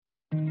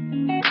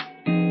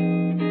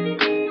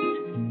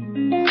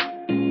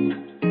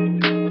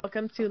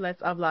welcome to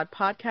Let's Hablar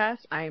podcast.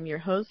 I am your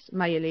host,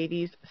 Maya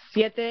Ladies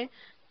Siete.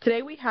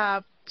 Today we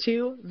have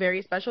two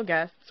very special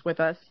guests with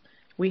us.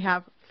 We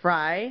have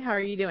Fry. How are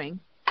you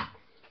doing?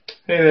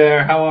 Hey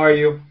there, how are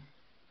you?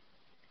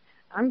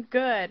 I'm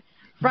good.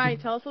 Fry,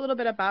 tell us a little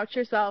bit about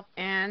yourself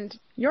and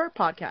your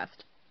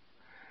podcast.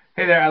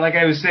 Hey there, like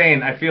I was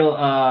saying, I feel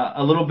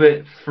a little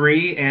bit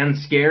free and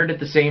scared at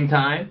the same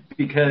time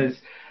because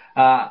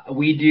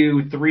we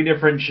do 3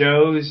 different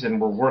shows and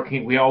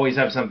we always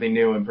have something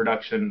new in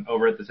production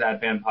over at the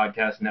SadFan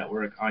Podcast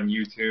Network on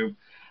YouTube.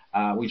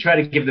 We try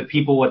to give the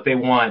people what they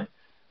want,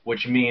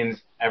 which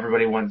means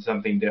everybody wants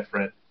something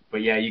different.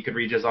 But yeah, you could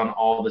reach us on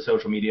all the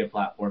social media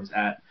platforms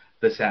at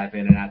the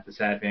SadFan and at the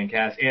SadFan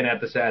Cast and at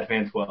the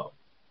SadFan 12.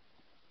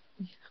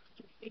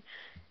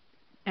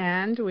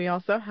 And we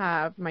also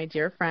have my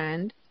dear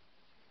friend.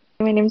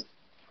 My name's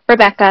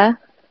Rebecca.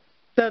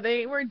 So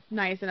they were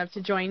nice enough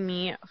to join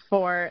me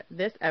for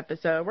this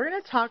episode. We're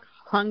going to talk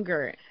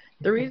hunger.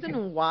 The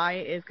reason why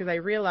is because I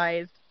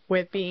realized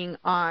with being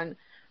on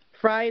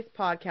Fry's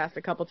podcast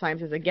a couple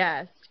times as a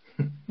guest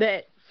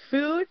that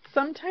food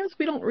sometimes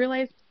we don't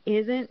realize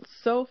isn't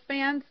so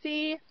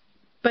fancy,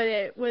 but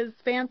it was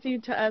fancy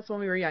to us when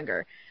we were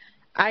younger.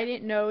 I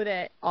didn't know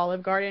that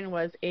Olive Garden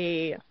was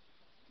a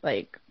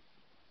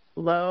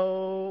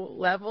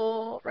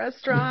low-level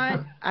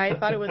restaurant. I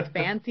thought it was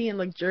fancy and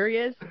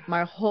luxurious.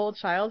 My whole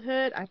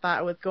childhood, I thought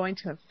I was going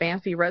to a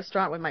fancy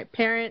restaurant with my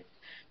parents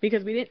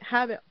because we didn't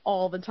have it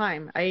all the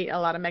time. I ate a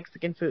lot of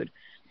Mexican food.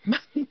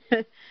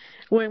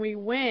 When we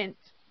went,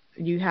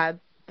 you had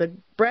the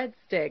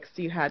breadsticks,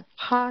 you had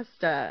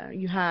pasta,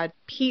 you had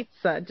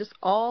pizza, just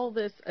all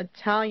this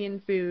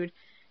Italian food,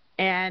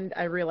 and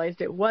I realized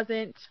it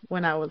wasn't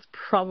when I was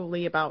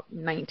probably about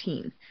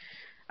 19.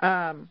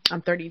 I'm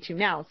 32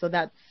 now, so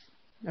that's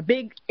a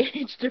big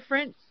age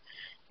difference.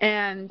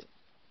 And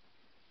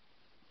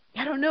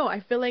I don't know, I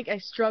feel like I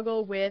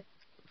struggle with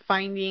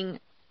finding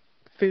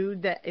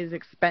food that is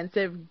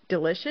expensive,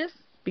 delicious,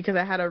 because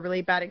I had a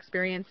really bad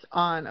experience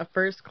on a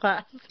first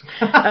class.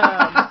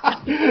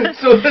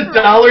 So the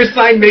dollar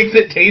sign makes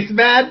it taste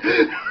bad?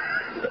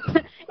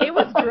 It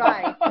was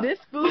dry. This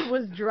food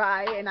was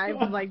dry, and I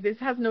was like, this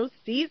has no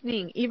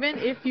seasoning. Even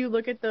if you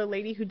look at the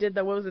lady who did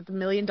the $1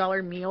 million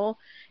meal,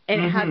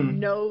 and it had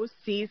no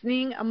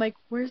seasoning, I'm like,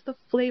 where's the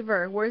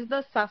flavor? Where's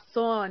the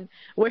sazon?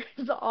 Where's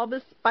all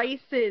the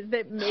spices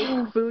that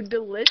make food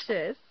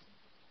delicious?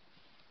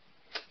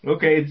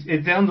 Okay,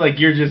 it sounds like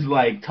you're just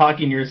like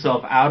talking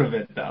yourself out of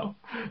it though.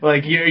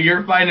 Like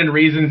you're finding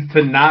reasons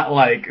to not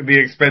like the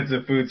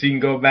expensive food, so you can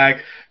go back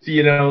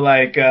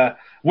to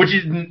which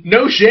is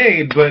no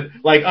shade, but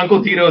like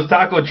Uncle Tito's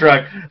taco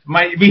truck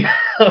might be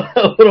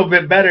a little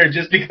bit better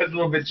just because it's a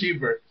little bit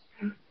cheaper.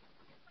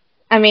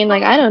 I mean,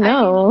 like, I don't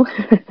know.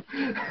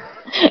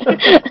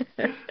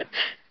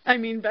 I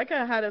mean,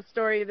 Becca had a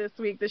story this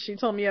week that she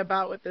told me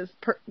about with this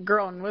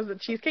girl, and was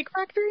it Cheesecake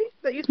Factory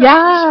that you said?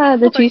 Yeah,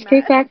 the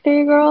Cheesecake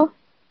Factory girl.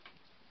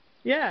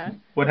 Yeah.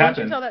 What Why happened?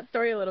 don't you tell that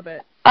story a little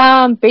bit?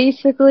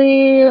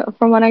 Basically,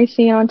 from what I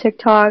see on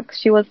TikTok,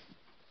 she was,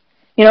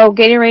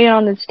 getting ready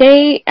on this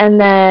date, and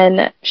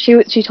then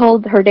she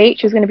told her date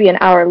she was going to be an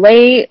hour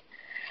late.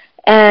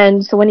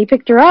 And so when he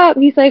picked her up,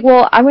 he's like,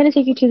 well, I'm going to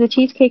take you to the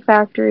Cheesecake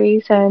Factory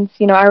since,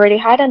 I already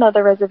had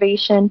another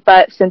reservation,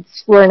 but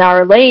since we're an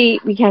hour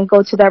late, we can't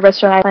go to that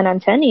restaurant I plan on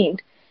attending.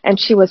 And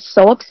she was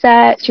so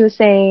upset. She was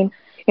saying,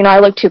 I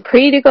look too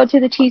pretty to go to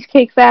the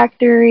Cheesecake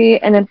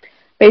Factory. And then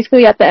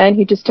basically at the end,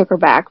 he just took her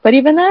back. But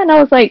even then,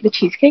 I was like, the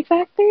Cheesecake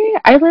Factory?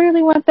 I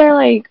literally went there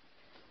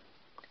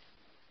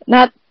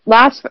not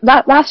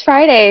last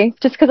Friday,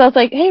 just because I was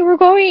like, hey, we're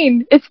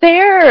going. It's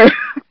there.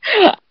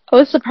 I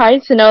was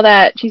surprised to know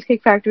that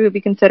Cheesecake Factory would be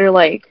considered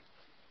I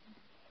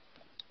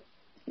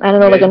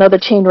don't know, mid. Like another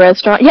chain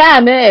restaurant. Yeah,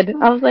 mid.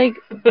 I was like,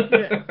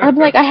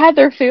 I had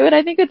their food.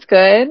 I think it's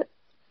good.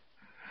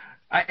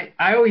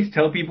 I always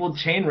tell people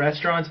chain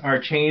restaurants are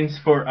chains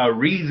for a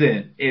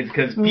reason. It's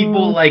because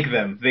people like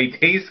them. They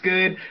taste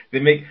good. They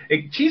make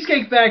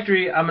Cheesecake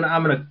Factory. I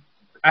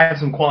have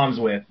some qualms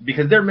with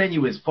because their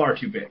menu is far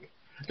too big.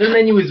 Their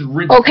menu is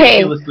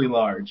ridiculously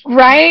large.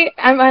 Right?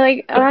 I'm not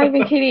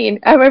even kidding.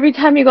 Every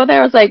time you go there,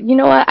 I was like, you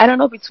know what? I don't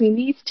know between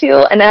these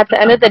two. And at the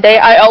end of the day,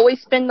 I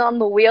always spin on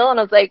the wheel, and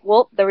I was like,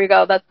 well, there we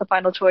go. That's the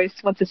final choice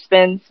once it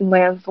spins and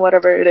lands,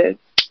 whatever it is.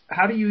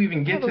 How do you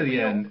even get to the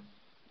end?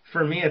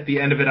 For me, at the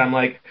end of it, I'm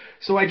like,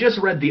 so I just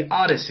read the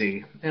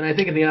Odyssey, and I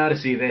think in the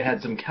Odyssey they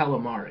had some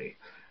calamari.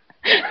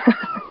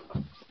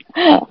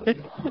 But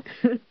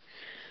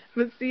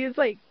see, it's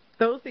like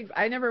those things.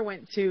 I never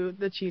went to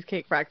the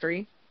Cheesecake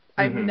Factory.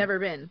 I've never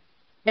been.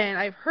 And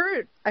I've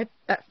heard, at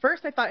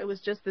first I thought it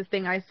was just this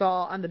thing I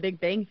saw on The Big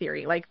Bang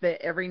Theory, like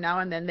that every now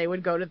and then they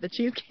would go to the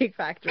Cheesecake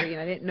Factory,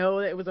 and I didn't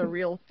know that it was a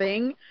real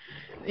thing.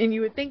 And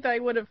you would think that I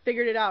would have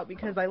figured it out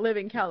because I live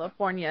in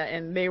California,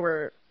 and they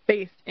were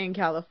based in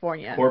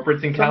California.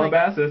 Corporates in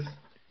Calabasas.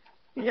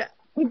 Yeah.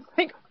 It's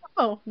like,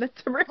 oh,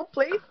 that's a real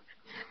place?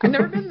 I've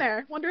never been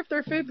there. Wonder if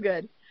their food's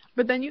good.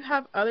 But then you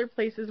have other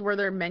places where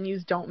their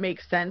menus don't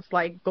make sense,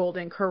 like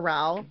Golden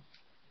Corral.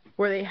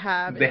 where they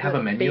have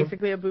a menu?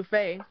 basically a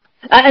buffet.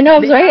 I know, I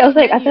was They right. I have was a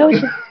like, I thought it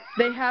was menu. just...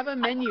 They have a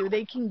menu.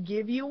 They can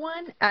give you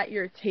one at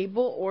your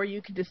table, or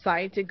you can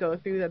decide to go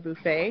through the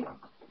buffet.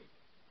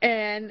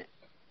 And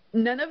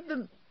none of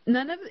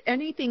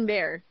anything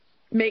there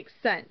makes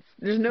sense.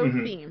 There's no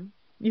theme.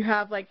 You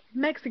have like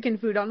Mexican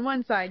food on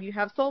one side, you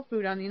have soul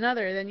food on the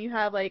other, then you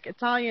have like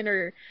Italian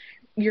or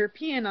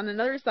European on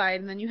another side,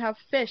 and then you have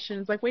fish, and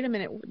it's like, wait a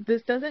minute,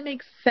 this doesn't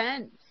make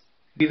sense.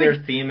 Their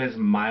theme is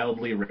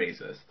mildly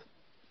racist.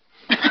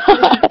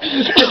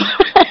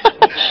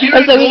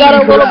 So we got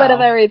a little bit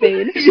of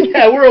everything.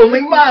 Yeah, we're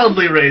only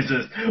mildly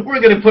racist. We're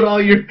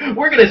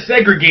gonna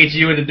segregate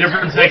you into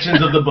different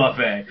sections of the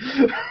buffet.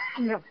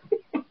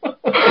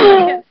 We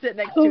can't sit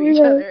next to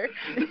each other.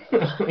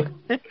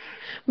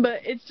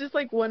 But it's just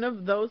like one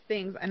of those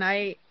things, and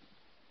I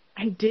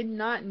did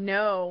not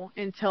know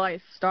until I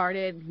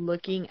started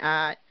looking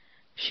at,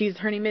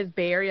 her name is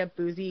Bay Area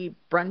Boozy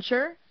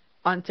Bruncher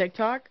on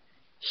TikTok.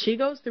 She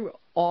goes through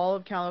all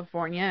of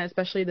California,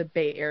 especially the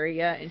Bay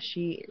Area, and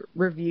she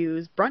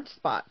reviews brunch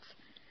spots.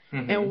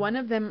 And one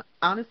of them,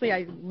 honestly,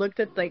 I looked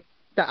at like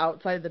the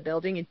outside of the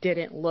building. It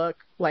didn't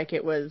look like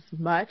it was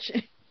much.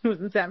 It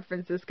was in San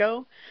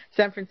Francisco.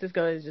 San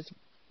Francisco is just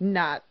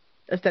not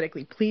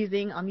aesthetically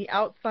pleasing on the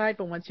outside,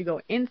 but once you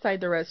go inside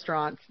the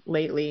restaurants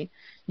lately,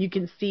 you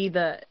can see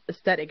the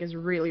aesthetic is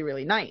really,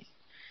 really nice.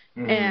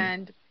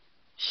 And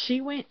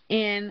she went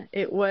in,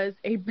 it was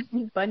a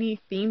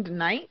bunny themed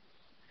night.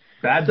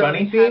 Bad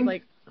Bunny theme?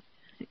 Like,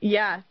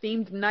 yeah,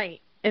 themed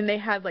night. And they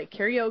had like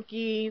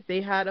karaoke,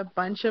 they had a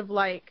bunch of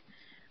like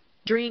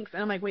drinks,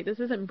 and I'm like, wait, this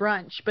isn't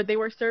brunch, but they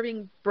were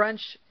serving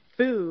brunch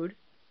food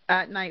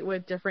at night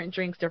with different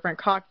drinks, different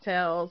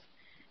cocktails.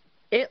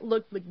 It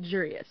looked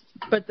luxurious,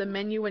 but the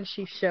menu, when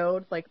she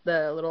showed like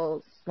the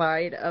little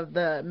slide of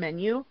the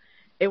menu,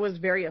 it was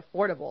very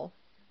affordable.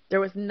 There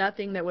was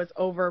nothing that was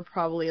over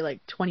probably like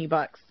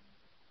 $20.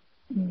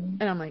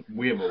 And I'm like,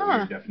 we have a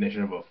weird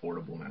definition of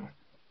affordable now.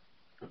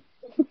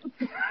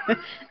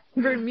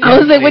 For me, I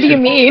was like, what do you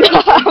mean?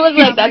 I was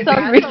like, that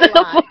sounds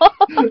reasonable.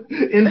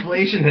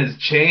 Inflation has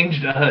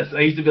changed us.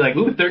 I used to be like,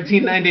 ooh,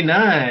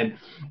 $13.99.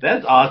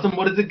 That's awesome.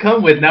 What does it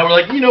come with? Now we're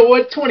like, you know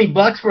what?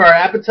 $20 for our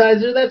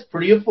appetizer? That's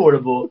pretty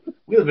affordable.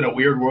 We live in a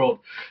weird world.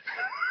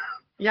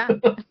 Yeah.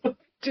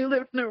 Do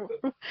live in a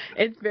world.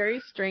 It's very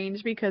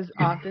strange because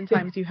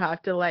oftentimes you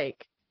have to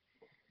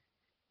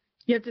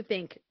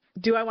think,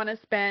 do I want to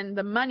spend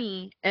the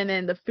money and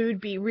then the food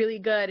be really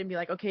good and be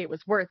like, okay, it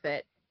was worth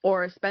it?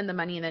 Or spend the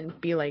money and then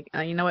be like,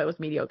 you know what, it was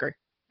mediocre.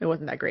 It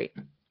wasn't that great.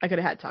 I could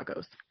have had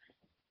tacos.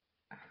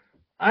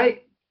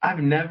 I've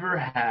never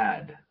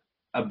had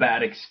a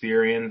bad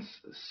experience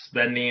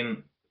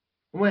spending.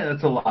 Well,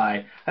 that's a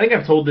lie. I think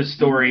I've told this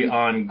story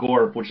on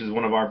Gorp, which is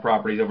one of our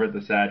properties over at the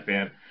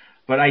SadFan.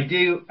 But I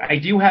do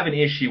have an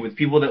issue with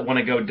people that want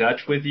to go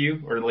Dutch with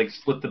you or like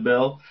split the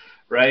bill,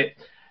 right?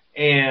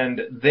 And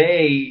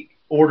they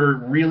order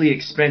really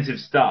expensive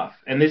stuff.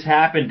 And this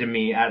happened to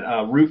me at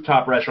a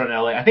rooftop restaurant in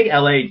LA. I think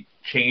LA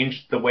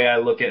changed the way I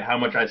look at how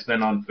much I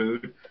spend on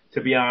food,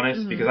 to be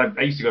honest, because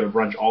I used to go to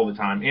brunch all the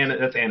time. And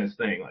that's Anna's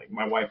thing. Like,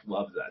 my wife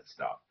loves that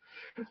stuff.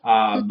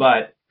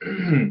 But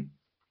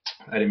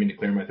I didn't mean to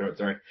clear my throat,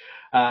 sorry.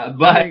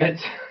 But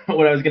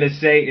what I was going to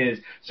say is,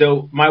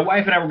 so my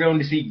wife and I were going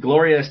to see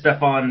Gloria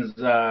Estefan's,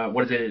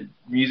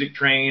 Music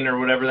Train or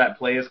whatever that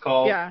play is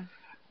called. Yeah.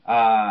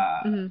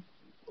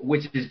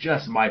 Which is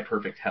just my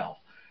perfect hell.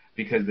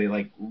 Because they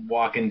like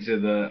walk into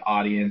the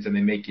audience and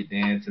they make you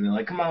dance and they're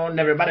like, come on,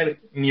 everybody,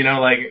 you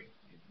know, like,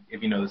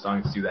 if you know the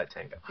song, it's Do That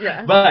Tango.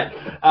 Yeah. But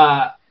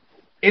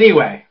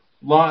anyway,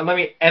 let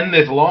me end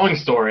this long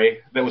story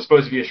that was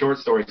supposed to be a short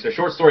story. So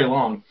short story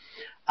long.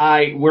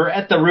 We're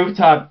at the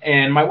rooftop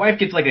and my wife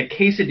gets like a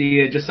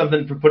quesadilla, just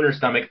something to put in her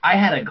stomach. I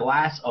had a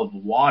glass of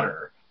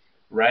water,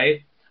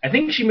 right? I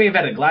think she may have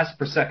had a glass of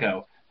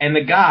Prosecco. And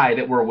the guy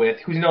that we're with,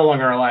 who's no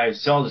longer alive,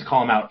 so I'll just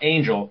call him out,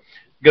 Angel,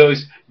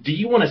 goes, do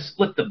you want to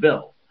split the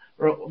bill?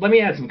 Or, let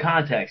me add some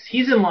context.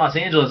 He's in Los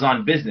Angeles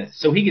on business,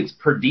 so he gets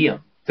per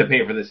diem to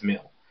pay for this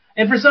meal.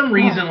 And for some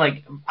reason,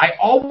 like, I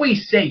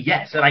always say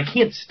yes, and I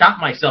can't stop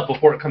myself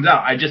before it comes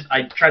out. I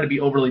try to be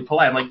overly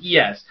polite. I'm like,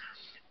 yes.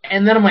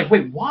 And then I'm like,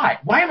 wait, why?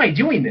 Why am I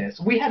doing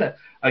this? We had a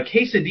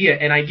quesadilla,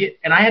 and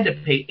I had to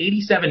pay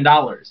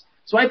 $87.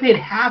 So I paid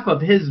half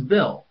of his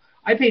bill.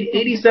 I paid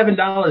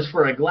 $87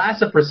 for a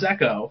glass of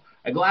Prosecco,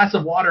 a glass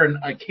of water, and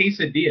a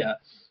quesadilla.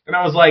 And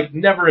I was like,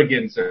 never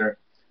again, sir.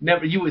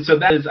 Never. So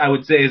that is, I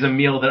would say, is a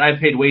meal that I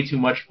paid way too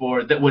much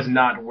for that was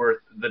not worth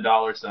the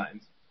dollar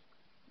signs.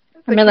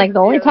 I mean, like, the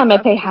only time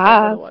I pay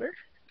half.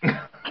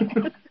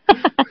 The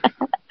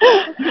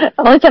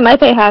only time I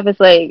pay half is,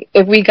 like,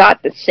 if we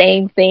got the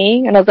same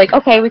thing, and I was like,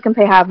 okay, we can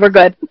pay half. We're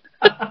good.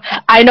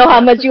 I know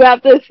how much you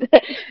have to.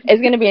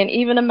 It's going to be an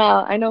even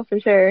amount. I know for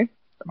sure.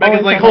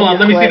 Becca's like, hold on,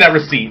 let me see that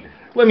receipt.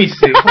 Let me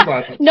see. Hold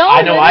on. No,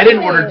 I know, I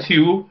didn't order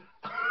two.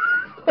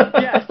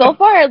 Yeah. So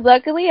far,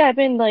 luckily, I've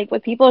been, like,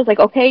 with people, it's like,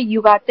 okay,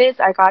 you got this,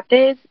 I got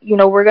this. You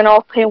know, we're going to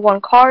all pay one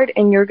card,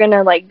 and you're going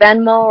to, like,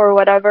 Venmo or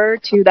whatever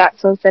to that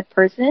so said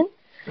person.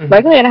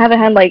 Luckily, I haven't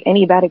had, like,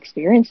 any bad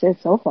experiences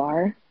so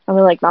far. I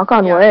mean, like, knock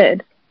on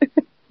wood.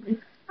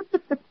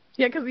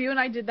 Yeah, because you and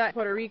I did that in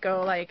Puerto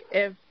Rico. Like,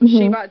 if Mm-hmm.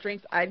 she bought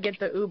drinks, I'd get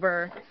the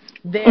Uber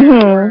there,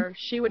 Mm-hmm. or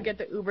she would get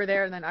the Uber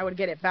there, and then I would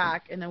get it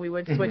back, and then we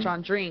would switch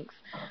on drinks.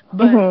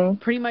 But Mm-hmm.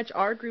 pretty much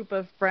our group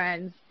of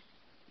friends,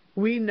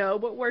 we know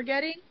what we're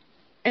getting,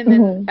 and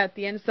then at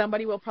the end,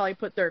 somebody will probably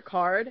put their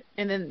card,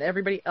 and then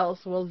everybody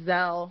else will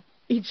Zelle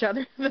each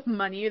other the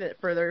money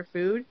for their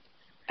food.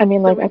 I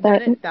mean, like, so we've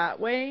done it that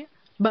way.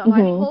 But my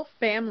whole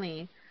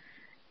family,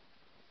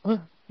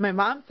 my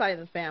mom's side of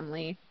the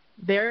family,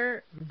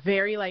 they're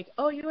very like,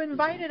 oh, you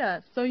invited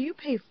us, so you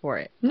pay for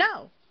it.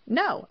 No,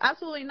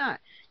 absolutely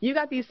not. You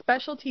got these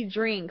specialty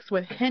drinks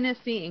with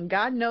Hennessy and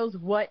God knows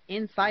what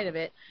inside of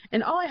it,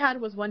 and all I had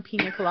was one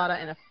pina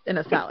colada and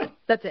a salad.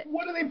 That's it.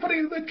 What are they putting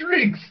in the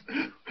drinks?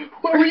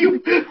 What are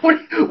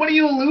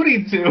you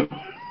alluding to?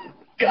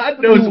 God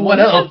knows what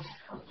else.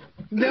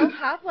 They'll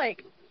have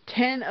like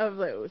 10 of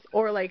those,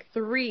 or like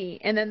 3,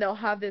 and then they'll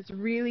have this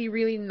really,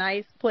 really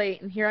nice plate,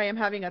 and here I am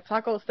having a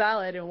taco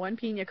salad and one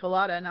pina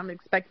colada, and I'm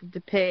expected to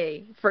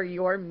pay for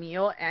your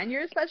meal and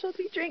your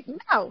specialty drink?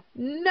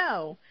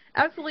 No,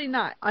 absolutely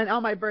not.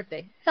 On my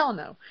birthday, hell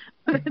no.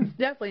 It's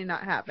definitely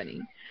not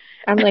happening.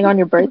 I'm like, on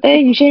your birthday,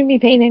 you shouldn't be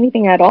paying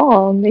anything at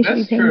all. They should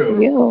be paying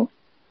for you.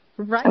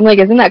 Right. I'm like,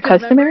 isn't that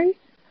customary?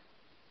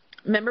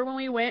 Remember when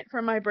we went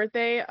for my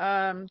birthday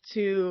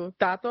to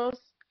Tatos?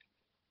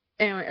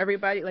 And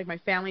everybody, like my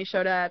family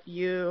showed up,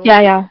 you.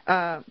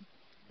 Yeah.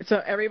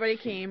 So everybody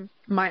came.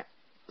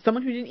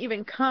 Someone who didn't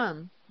even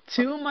come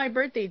to my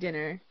birthday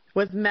dinner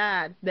was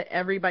mad that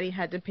everybody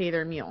had to pay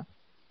their meal.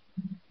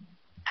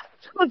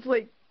 So I was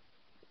like,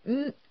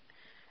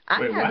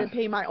 I had to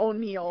pay my own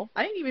meal.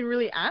 I didn't even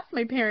really ask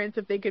my parents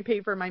if they could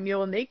pay for my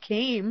meal, and they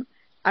came.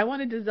 I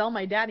wanted to Zelle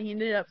my dad, and he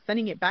ended up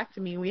sending it back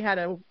to me. We had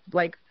a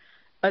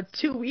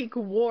 2-week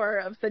war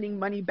of sending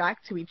money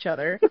back to each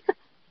other.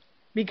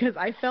 Because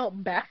I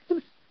felt bad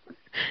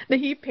that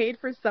he paid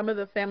for some of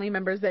the family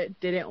members that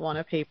didn't want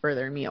to pay for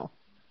their meal.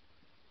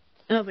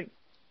 And I was like,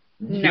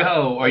 no.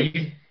 Yo, are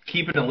you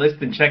keeping a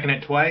list and checking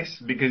it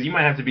twice? Because you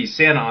might have to be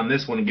Santa on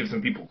this one and give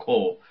some people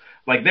coal.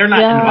 Like, they're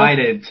not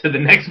invited to the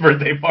next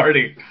birthday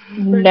party.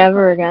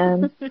 Never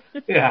again.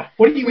 Yeah.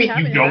 What do you mean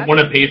you don't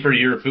want to pay for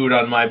your food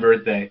on my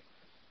birthday?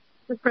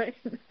 Right.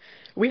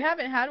 We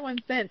haven't had one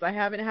since. I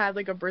haven't had,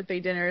 like, a birthday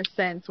dinner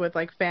since with,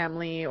 like,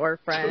 family or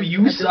friends. So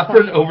you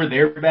suffered over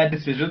their bad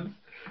decisions?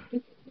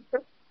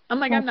 I'm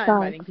like, I'm not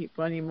inviting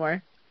people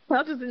anymore.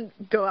 I'll just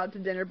go out to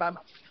dinner by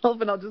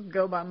myself, and I'll just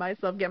go by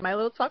myself, get my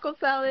little taco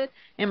salad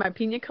and my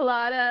pina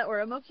colada or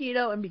a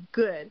mojito and be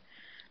good.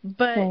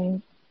 But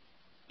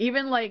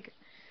even, like,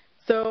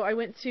 so I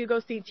went to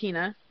go see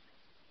Tina,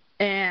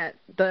 and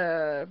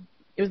it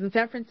was in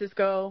San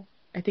Francisco.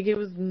 I think it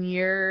was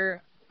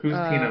near... Who's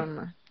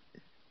Tina?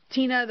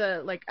 Tina,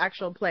 the, like,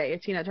 actual play,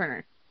 Tina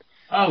Turner.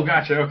 Oh,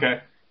 gotcha,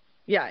 okay.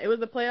 Yeah, it was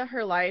the play of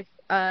her life.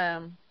 I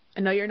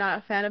know you're not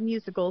a fan of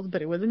musicals,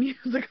 but it was a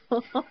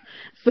musical.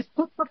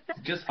 So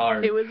just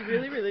hard. It was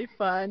really, really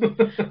fun.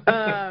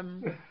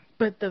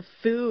 But the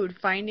food,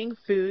 finding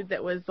food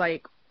that was,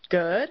 like,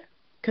 good,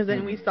 because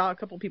then we saw a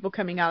couple people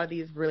coming out of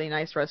these really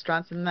nice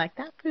restaurants, and like,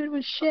 that food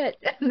was shit.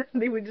 And then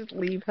they would just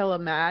leave hella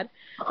mad.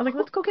 I was like,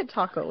 let's go get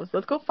tacos.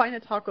 Let's go find a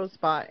taco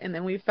spot. And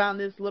then we found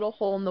this little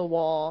hole in the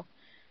wall.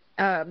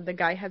 The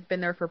guy has been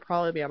there for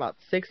probably about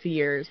 6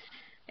 years,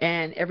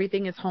 and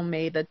everything is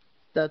homemade.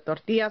 The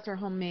tortillas are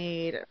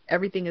homemade.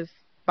 Everything is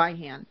by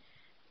hand.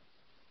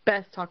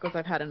 Best tacos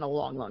I've had in a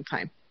long, long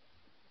time.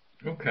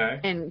 Okay.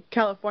 And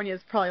California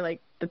is probably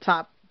like the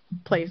top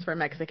place for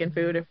Mexican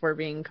food, if we're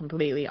being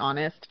completely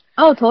honest.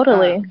 Oh,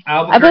 totally.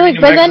 I feel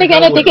like, but then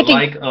again, I think it's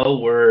like a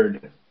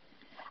word.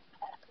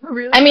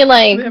 Really? I mean,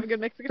 like, do they have good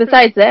Mexican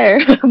besides food? there,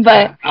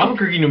 but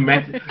Albuquerque, New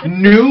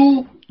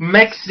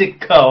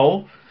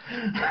Mexico.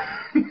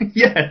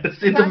 Yes,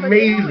 it's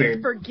amazing. They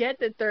always forget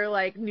that they're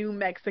like New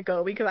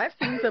Mexico, because I've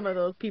seen some of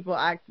those people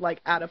act like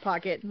out of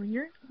pocket.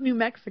 You're New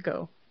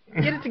Mexico.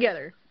 Get it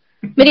together.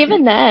 But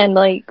even then,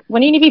 like,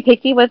 when you need to be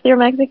picky with your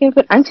Mexican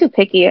food, I'm too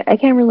picky. I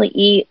can't really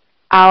eat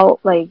out,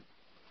 like,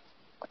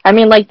 I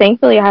mean, like,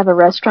 thankfully I have a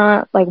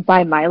restaurant, like,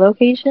 by my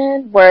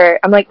location where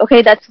I'm like,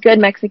 okay, that's good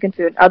Mexican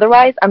food.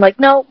 Otherwise, I'm like,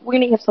 no, we're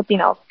going to have something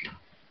else.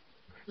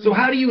 So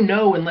how do you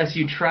know unless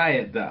you try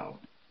it, though?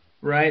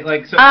 Right?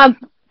 Like, so...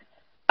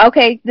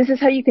 Okay, this is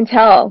how you can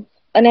tell.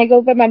 And I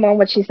go by my mom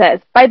what she says.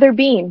 By their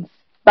beans.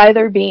 By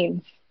their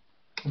beans.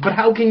 But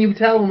how can you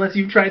tell unless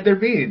you've tried their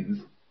beans?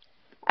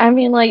 I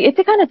mean, like, it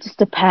kind of just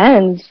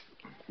depends.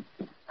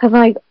 Because,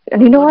 like,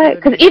 you know what?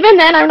 Because even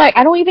then, I'm like,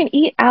 I don't even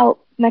eat out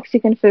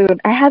Mexican food.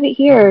 I have it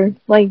here.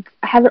 Like,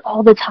 I have it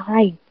all the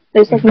time.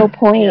 There's, like, no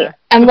point. Yeah.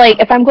 I'm like,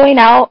 if I'm going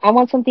out, I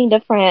want something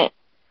different.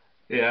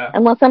 Yeah.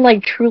 Unless I'm,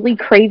 like, truly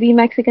crazy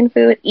Mexican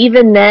food.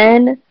 Even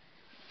then,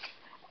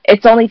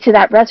 it's only to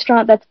that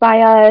restaurant that's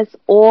by us.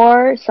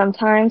 Or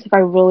sometimes, if I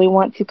really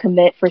want to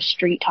commit for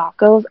street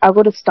tacos, I'll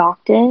go to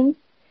Stockton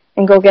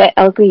and go get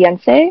El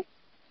Cliente.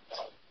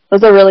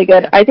 Those are really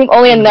good. I think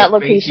only in that The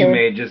face you location.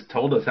 made just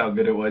told us how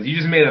good it was. You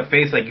just made a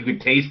face like you could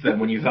taste them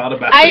when you thought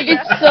about it.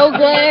 It's so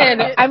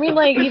good. I mean,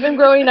 like, even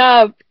growing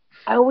up,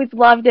 I always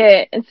loved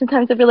it. And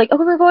sometimes I'd be like, oh,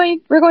 we're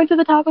going to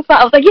the taco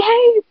spot. I was like,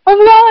 yay! Oh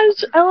my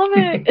gosh, I love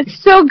it.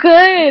 It's so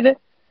good.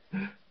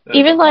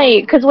 Even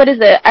like, cause what is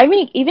it? I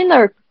mean, even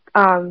their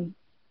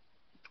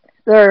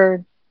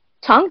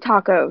tongue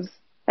tacos.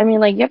 I mean,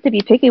 like, you have to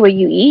be picky what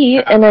you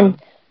eat. And then,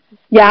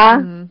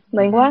 yeah,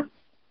 lengua.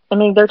 I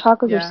mean, their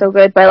tacos are so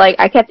good. But, like,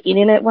 I kept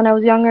eating it when I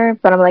was younger.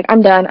 But I'm like,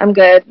 I'm done. I'm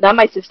good. Now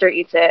my sister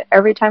eats it.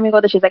 Every time we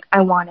go there, she's like,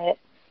 I want it.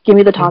 Give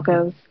me the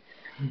tacos.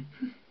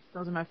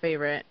 Those are my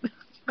favorite.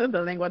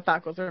 The lengua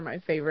tacos are my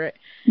favorite.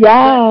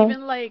 Yeah. But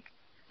even, like,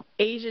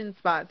 Asian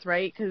spots,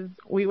 right? Because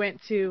we went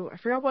to, I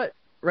forgot what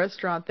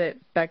restaurant that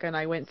Becca and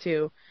I went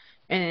to,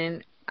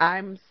 and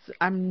I'm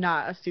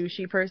not a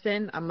sushi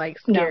person. I'm like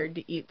scared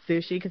to eat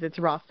sushi because it's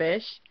raw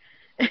fish.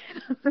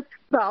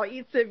 So I'll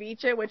eat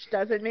ceviche, which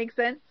doesn't make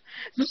sense.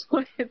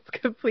 So it's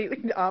completely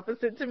the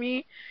opposite to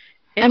me.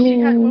 And she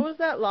had, what was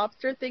that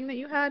lobster thing that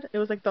you had? It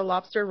was like the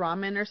lobster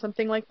ramen or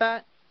something like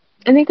that.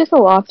 I think it's a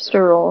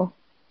lobster roll.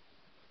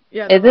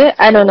 Yeah. Is it?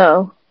 I don't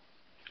know.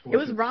 It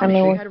was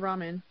ramen. She had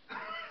ramen.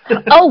 I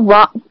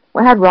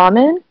had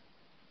ramen?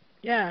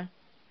 Yeah.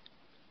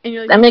 And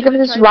you're like, I mean, if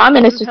it's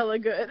ramen, it's just hella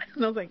good.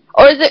 And I was like,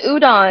 or is it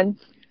udon?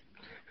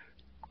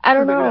 I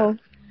don't know.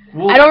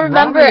 Well, I don't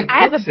remember.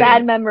 I have a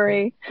bad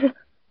memory.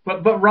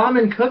 But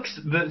ramen cooks,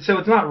 so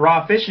it's not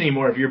raw fish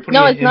anymore if you're putting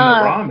it in the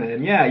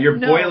ramen. Yeah, you're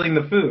boiling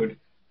the food.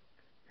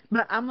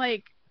 But I'm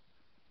like,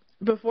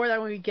 before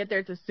that, when we get there,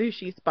 it's a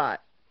sushi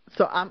spot.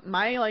 So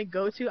my like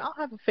go-to, I'll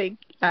have a fake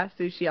ass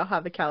sushi. I'll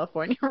have the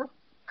California roll.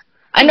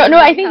 I know. No,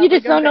 I think you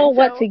just don't know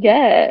what to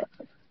get.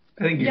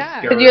 I think you're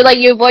scared. Because you're like,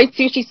 you avoid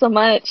sushi so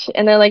much,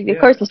 and then like, of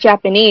course, it's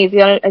Japanese.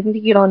 I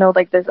think you don't know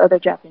like there's other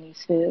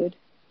Japanese food.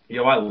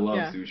 Yo, I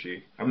love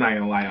sushi. I'm not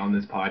gonna lie on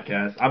this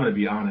podcast. I'm gonna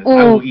be honest.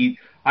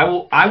 I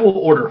will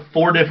order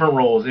 4 different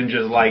rolls and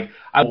just like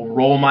I will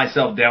roll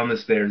myself down the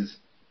stairs.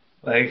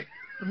 Like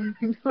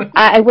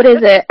what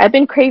is it? I've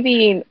been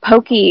craving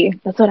poke.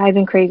 That's what I've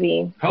been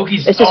craving.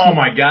 Poke's oh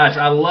my gosh,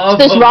 I love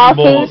poke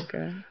bowls.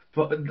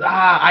 But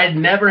I had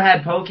never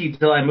had poke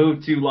till I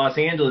moved to Los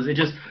Angeles.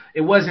 It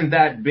wasn't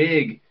that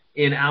big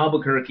in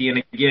Albuquerque.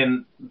 And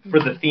again, for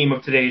the theme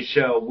of today's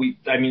show,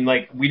 I've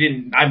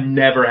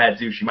never had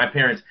sushi. My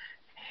parents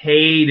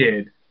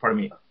hated.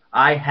 Pardon me.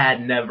 I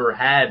had never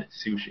had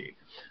sushi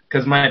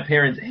because my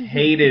parents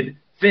hated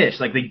fish.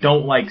 Like, they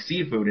don't like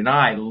seafood, and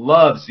I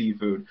love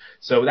seafood.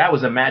 So that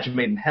was a match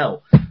made in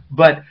hell.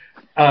 But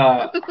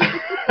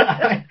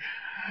I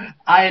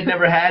had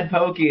never had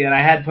poke, and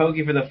I had poke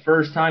for the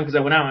first time because I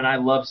went out and I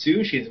love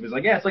sushi. And it was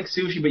like, yeah, it's like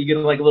sushi, but you get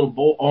like a little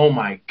bowl. Oh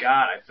my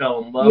god, I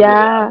fell in love with it.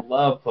 I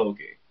love poke.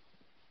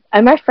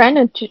 And my friend,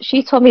 and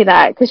she told me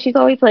that because she's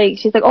always like,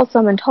 oh,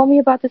 someone told me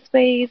about this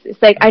place.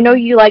 It's like, I know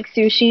you like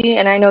sushi,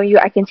 and I know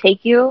I can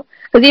take you.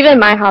 Because even in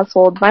my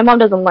household, my mom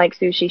doesn't like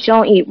sushi. She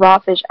don't eat raw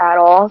fish at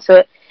all.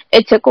 So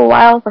it took a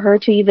while for her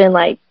to even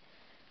like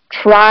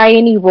try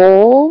any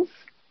rolls.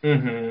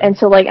 And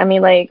so like, I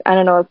mean, like, I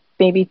don't know,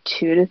 maybe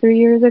 2 to 3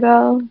 years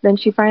ago, then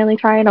she finally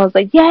tried, and I was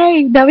like,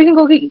 yay, now we can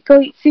go eat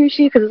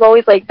sushi, because it's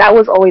always like, that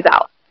was always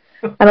out.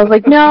 And I was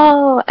like,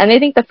 no. And I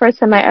think the first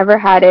time I ever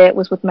had it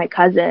was with my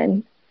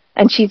cousin,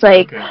 and she's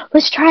like,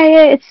 let's try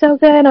it, it's so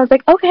good. And I was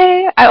like,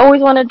 okay. I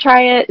always wanted to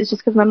try it. It's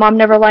just because my mom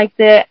never liked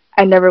it.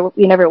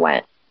 We never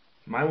went.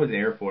 Mine was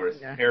Air Force.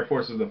 Air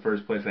Force was the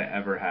first place I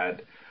ever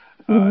had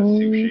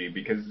sushi,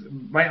 because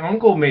my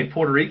uncle made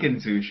Puerto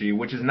Rican sushi,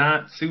 which is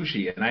not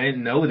sushi, and I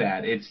didn't know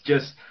that. It's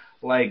just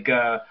like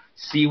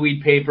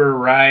seaweed paper,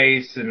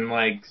 rice, and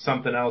like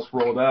something else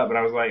rolled up. And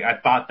I was like, I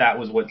thought that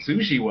was what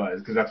sushi was,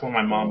 because that's what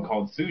my mom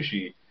called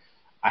sushi.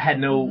 I had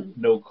no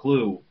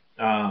clue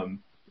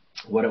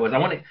what it was. I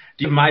want to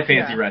do my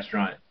fancy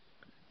restaurant.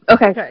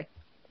 Okay.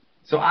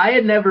 So I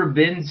had never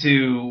been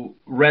to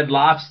Red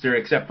Lobster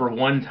except for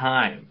one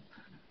time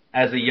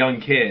as a young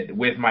kid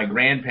with my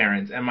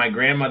grandparents, and my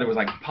grandmother was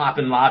like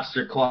popping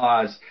lobster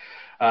claws,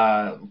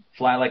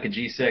 fly like a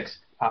G6.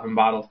 Popping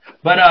bottles.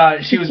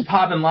 But she was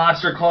popping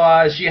lobster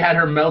claws. She had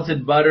her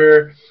melted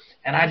butter.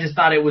 And I just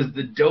thought it was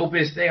the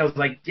dopest thing. I was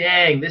like,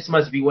 dang, this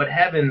must be what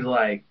heaven's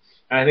like.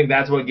 And I think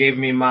that's what gave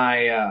me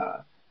my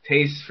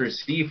taste for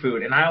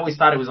seafood. And I always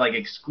thought it was like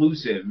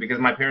exclusive, because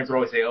my parents would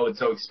always say, oh, it's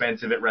so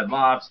expensive at Red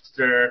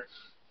Lobster.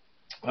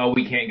 Oh,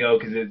 we can't go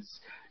because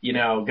it's,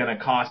 going to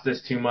cost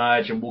us too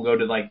much, and we'll go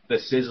to like the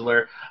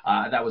Sizzler.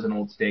 That was an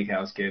old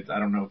steakhouse, kids. I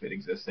don't know if it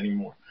exists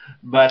anymore.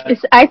 But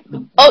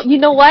you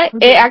know what?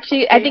 It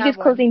actually, I think it's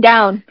closing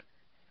down.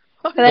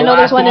 Because I know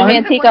there's one in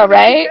Manteca,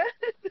 right?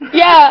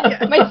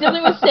 Yeah, my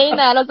sibling was saying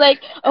that. I was like,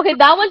 okay,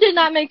 that one did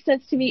not make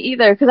sense to me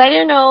either, because I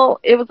didn't know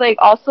it was like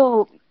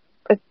also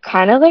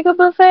kind of like a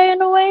buffet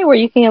in a way where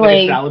you can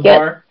like a salad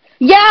bar.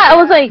 Yeah, I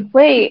was like,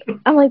 wait.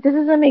 I'm like, this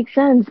doesn't make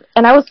sense.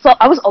 And I was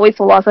always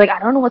so lost. Like, I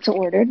don't know what to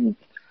order.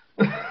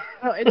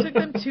 Oh, it took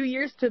them 2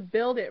 years to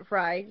build it,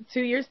 Fry.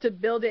 2 years to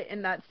build it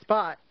in that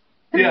spot.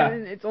 Yeah.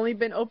 And it's only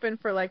been open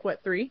for like,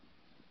 what, 3?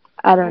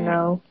 I don't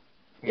know.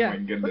 Yeah. my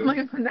goodness.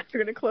 Now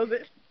you're gonna close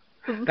it.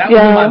 That was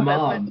my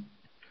mom.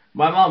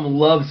 My mom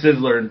loves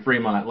Sizzler in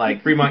Fremont,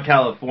 like Fremont,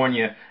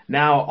 California.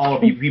 Now all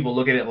of you people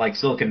look at it like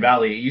Silicon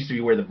Valley. It used to be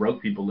where the broke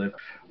people live,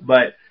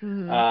 but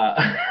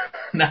now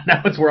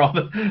it's where all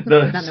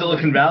the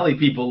Silicon Valley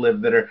people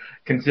live that are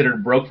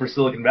considered broke for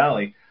Silicon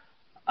Valley.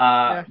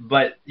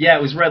 But yeah,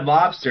 it was Red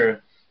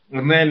Lobster,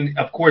 and then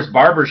of course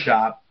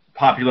Barbershop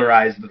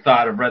popularized the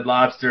thought of Red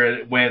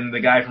Lobster when the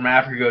guy from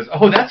Africa goes,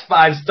 "Oh, that's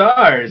 5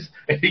 stars,"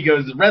 and he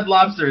goes, "Red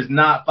Lobster is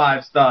not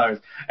 5 stars,"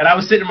 and I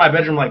was sitting in my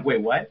bedroom like,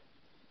 "Wait, what?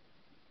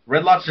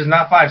 Red Lobster's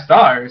not 5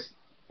 stars?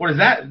 What is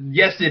that?"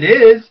 "Yes, it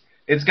is.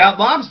 It's got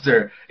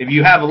lobster. If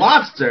you have a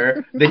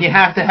lobster, then you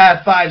have to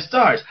have 5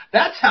 stars.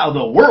 That's how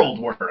the world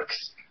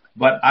works."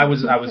 But I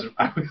was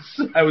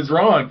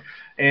wrong,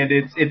 and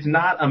it's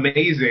not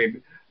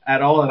amazing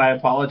at all, and I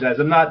apologize.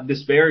 I'm not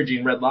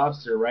disparaging Red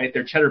Lobster, right?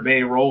 Their Cheddar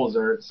Bay rolls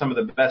are some of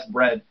the best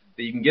bread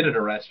that you can get at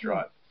a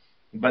restaurant.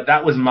 But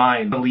that was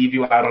mine. I'll leave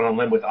you out on a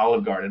limb with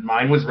Olive Garden.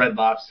 Mine was Red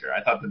Lobster.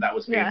 I thought that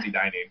was fancy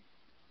dining.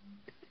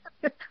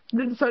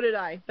 Then so did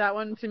I. That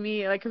one to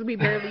me, like, because we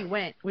barely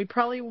went. We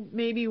probably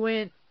maybe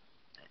went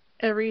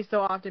every so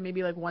often,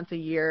 maybe like once a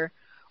year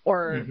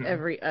or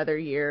every other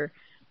year,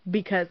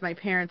 because my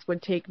parents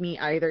would take me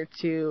either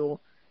to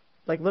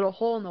like little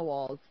hole in the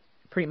walls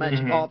pretty much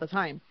all the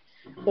time,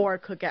 or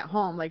cook at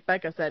home. Like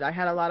Becca said, I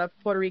had a lot of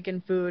Puerto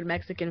Rican food,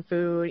 Mexican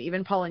food,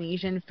 even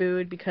Polynesian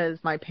food, because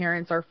my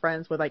parents are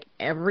friends with like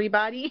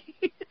everybody.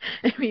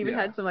 And we even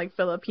had some like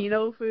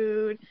Filipino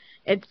food.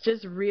 It's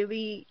just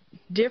really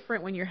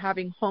different when you're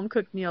having home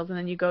cooked meals and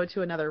then you go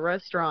to another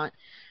restaurant.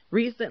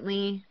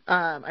 Recently,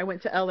 I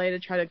went to LA to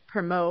try to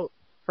promote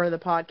for the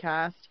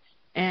podcast,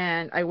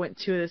 and I went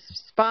to this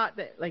spot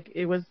that like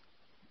it was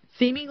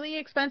seemingly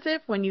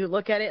expensive when you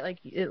look at it. Like,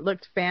 it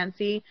looked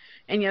fancy,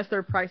 and yes,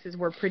 their prices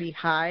were pretty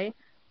high,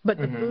 but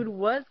the food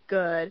was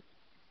good.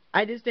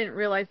 I just didn't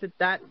realize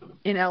that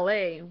in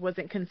LA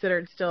wasn't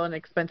considered still an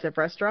expensive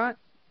restaurant.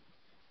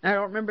 I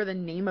don't remember the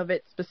name of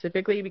it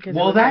specifically because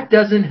that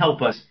doesn't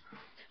help us.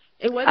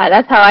 It was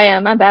that's how I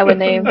am. I'm bad with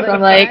names. So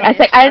I'm like,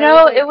 I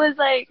know it was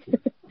like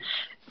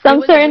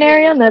some certain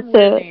area, and that's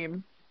it.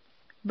 Name.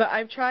 But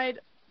I've tried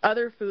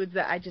other foods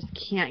that I just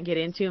can't get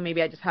into.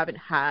 Maybe I just haven't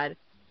had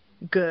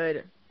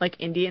good, like,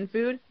 Indian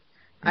food.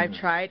 I've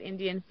tried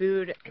Indian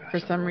food. For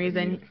some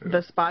reason,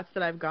 the spots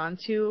that I've gone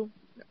to,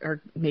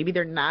 or maybe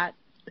they're not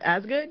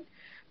as good,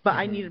 but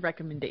I needed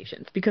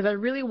recommendations because I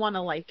really want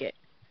to like it.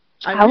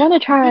 I want to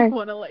try. I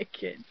want to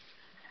like it.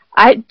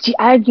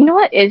 You know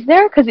what is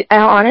there? Because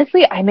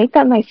honestly, I make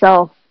that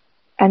myself.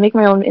 I make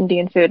my own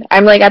Indian food.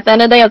 I'm like, at the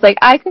end of the day, I was like,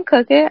 I can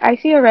cook it. I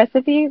see a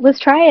recipe. Let's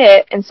try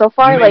it. And so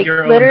far, you make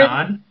your own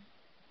naan?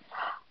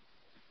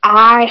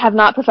 I have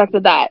not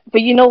perfected that. But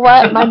you know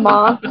what? My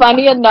mom,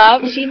 funny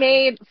enough, she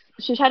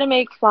tried to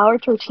make flour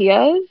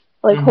tortillas,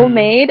 like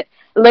homemade.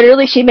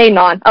 Literally, she made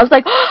naan. I was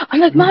like,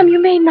 Mom, you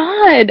made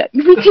naan.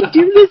 We can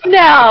do this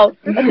now.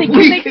 I was like,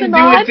 we can do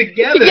it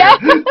together. Yeah.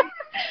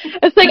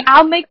 It's like,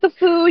 I'll make the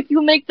food,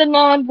 you make the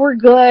naan, we're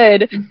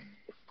good.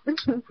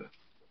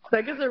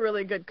 Becca's a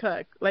really good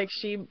cook. Like,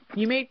 you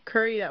made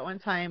curry that one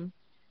time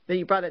that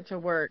you brought it to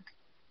work.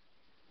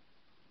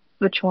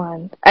 Which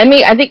one? I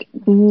think,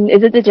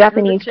 is it the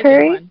Japanese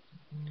curry? One.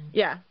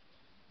 Yeah.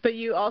 But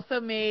you also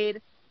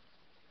made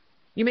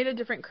a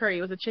different curry.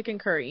 It was a chicken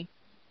curry.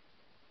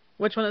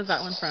 Which one is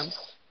that one from?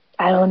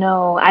 I don't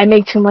know. I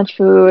make too much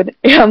food.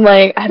 I'm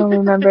like, I don't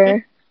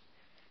remember.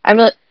 I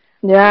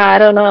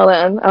don't know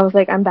then. I was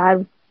like, I'm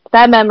bad.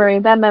 Bad memory.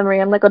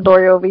 I'm like a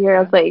Dory over here.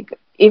 I was like,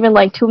 even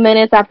like 2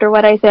 minutes after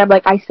what I said, I'm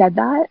like, I said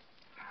that?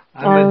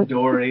 I'm a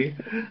Dory.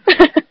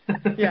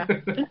 Yeah.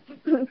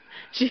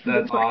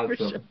 That's awesome.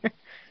 Sure.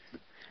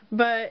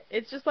 But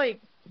it's just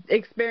like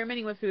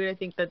experimenting with food. I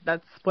think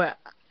that's what,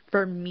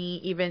 for me,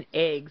 even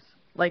eggs,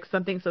 like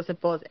something so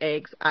simple as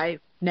eggs. I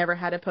never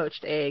had a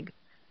poached egg.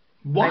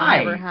 Why?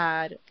 I've never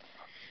had.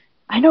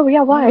 I know,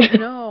 yeah, why?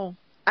 No.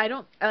 I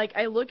don't, like,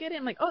 I look at it and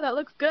I'm like, oh, that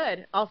looks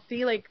good. I'll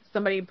see, like,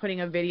 somebody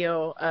putting a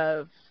video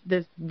of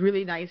this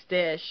really nice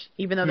dish,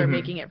 even though they're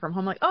making it from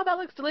home. Like, oh, that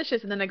looks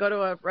delicious. And then I go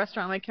to a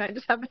restaurant, I'm like, can I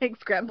just have an egg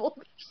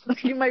scrambled?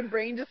 Like, my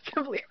brain just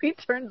completely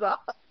turns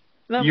off.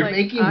 You're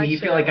making me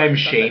feel like I'm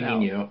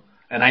shaming you.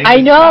 And I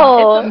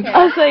know. Okay.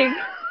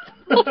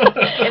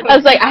 I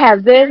was like, I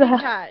have this.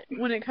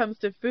 When it comes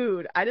to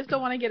food, I just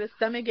don't want to get a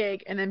stomach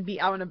ache and then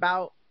be out and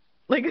about.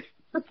 Like,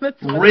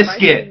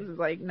 risk it.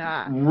 Like,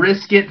 nah.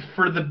 Risk it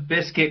for the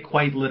biscuit,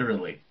 quite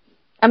literally.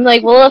 I'm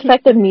like, will it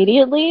affect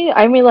immediately?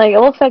 I mean, like, it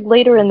will affect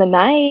later in the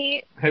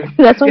night.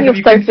 That's when you'll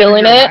start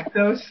feeling it.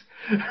 Lactose?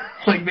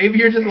 Like, maybe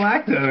you're just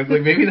lactose.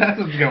 Like, maybe that's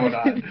what's going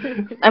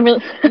on. I mean,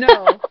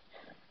 no.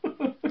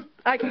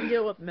 I can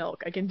deal with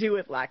milk. I can do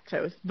with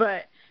lactose.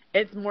 But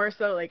it's more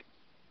so, like,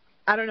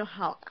 I don't know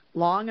how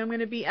long I'm going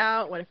to be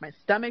out. What if my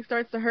stomach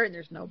starts to hurt and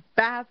there's no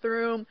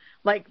bathroom?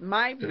 Like, I'm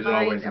an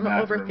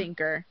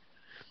overthinker.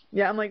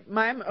 Yeah, I'm an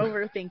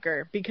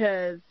overthinker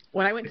because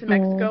when I went to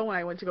Mexico, when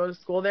I went to go to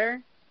school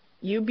there,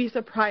 you'd be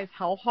surprised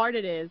how hard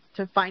it is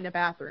to find a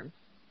bathroom.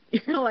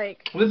 You're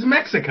like... Well, it's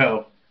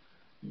Mexico.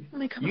 I'm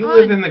like, come You on,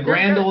 live in the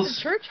grand old... the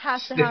church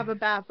has to have a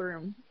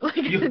bathroom. Like,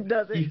 it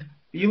doesn't.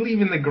 You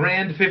live in the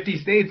grand 50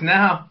 states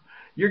now.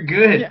 You're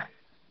good. Yeah.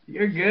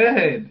 You're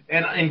good.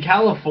 And in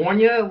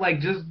California, like,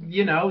 just,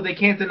 they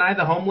can't deny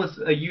the homeless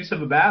a use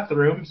of a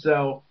bathroom,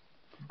 so...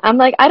 I'm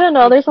like, I don't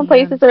know. There's some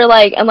places that are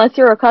like, unless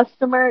you're a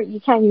customer, you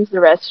can't use the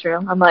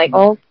restroom. I'm like,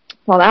 oh,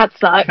 well, that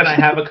sucks. Can I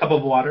have a cup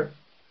of water?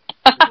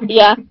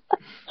 Yeah.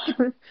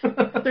 They're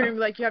gonna be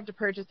like, you have to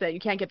purchase it. You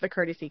can't get the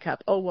courtesy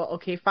cup. Oh, well,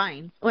 okay,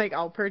 fine. Like,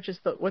 I'll purchase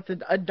what's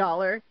it,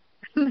 $1?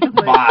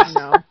 Like, Voss.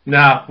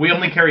 No, we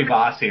only carry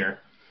Voss here.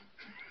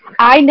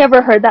 I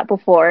never heard that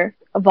before,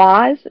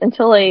 Voss,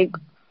 until like,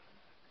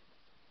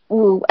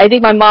 I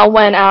think my mom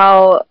went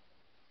out,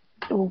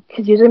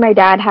 because usually my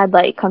dad had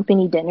like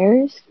company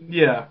dinners.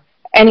 Yeah.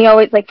 And he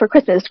always, like, for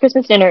Christmas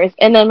dinners.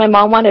 And then my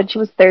mom she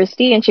was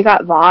thirsty and she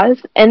got Voss.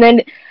 And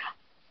then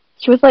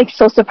she was like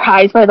so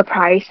surprised by the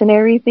price and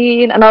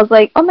everything. And I was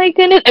like, oh my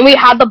goodness. And we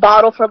had the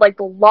bottle for like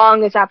the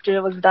longest after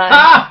it was done.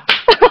 Ah!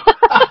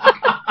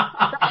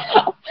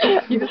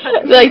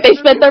 Like, they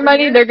spent their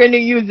money, they're going to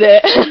use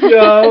it.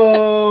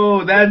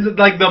 No, that's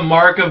like the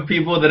mark of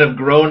people that have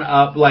grown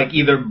up like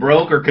either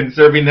broke or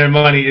conserving their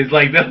money. Is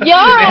like they still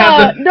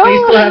have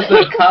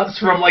the cups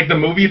from like the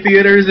movie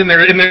theaters in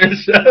their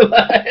show.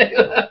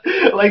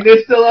 Like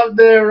they're still up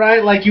there,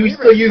 right? Like you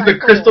still use the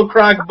Crystal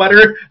Crock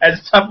butter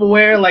as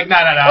Tupperware. Like no,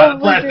 the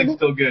plastic's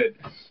still good.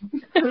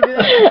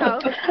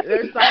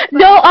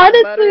 No,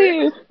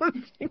 honestly,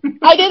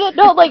 I didn't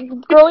know, like,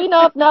 growing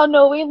up now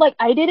knowing, like,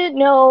 I didn't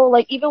know,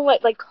 like, even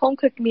with, like,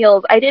 home-cooked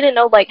meals, I didn't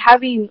know, like,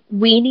 having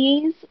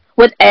weenies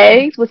with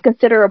eggs was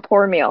considered a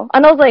poor meal.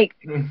 And I was like,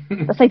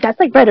 that's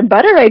like bread and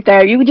butter right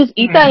there. You can just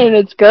eat that and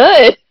it's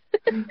good.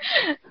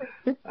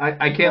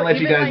 I can't let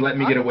you guys let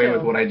me get away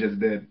with what I just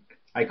did.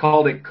 I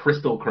called it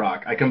Crystal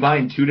Crock. I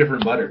combined two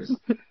different butters.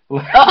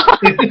 I'm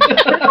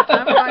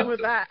fine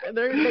with that.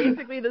 They're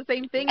basically the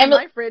same thing in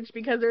my fridge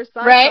because there's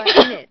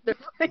SadFan in it.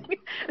 Like,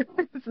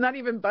 it's not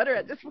even butter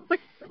at this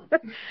point.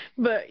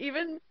 But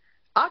even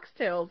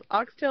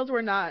oxtails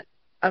were not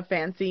a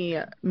fancy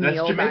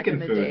meal. That's back in Jamaican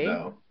the food, day.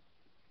 though.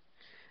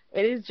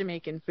 It is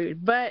Jamaican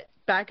food, but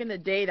back in the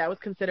day that was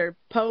considered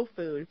po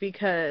food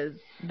because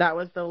that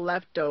was the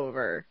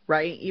leftover,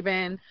 right?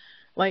 Even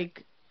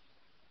like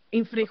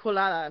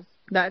infrijoladas,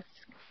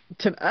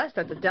 to us,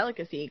 that's a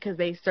delicacy because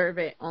they serve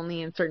it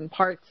only in certain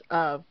parts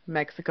of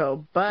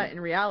Mexico. But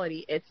in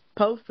reality, it's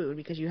po food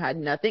because you had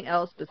nothing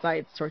else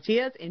besides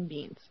tortillas and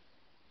beans.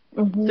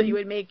 Mm-hmm. So you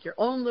would make your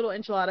own little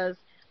enchiladas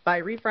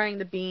by refrying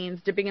the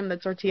beans, dipping them in the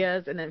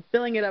tortillas, and then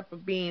filling it up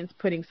with beans,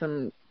 putting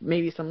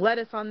maybe some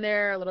lettuce on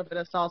there, a little bit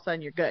of salsa,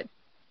 and you're good.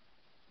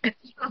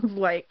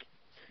 Like,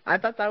 I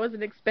thought that was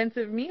an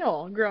expensive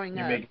meal growing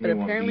up, but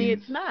apparently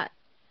it's not.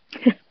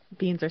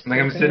 Beans are so like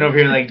I'm good. sitting over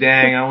here like,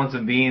 dang, I want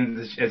some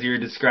beans as you're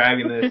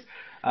describing this.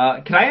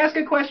 Can I ask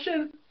a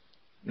question?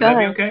 Would that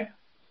be okay?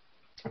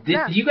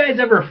 Did you guys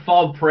ever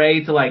fall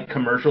prey to like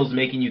commercials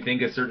making you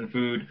think a certain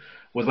food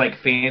was like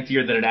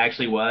fancier than it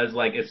actually was?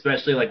 Like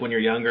especially like when you're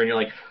younger and you're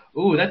like,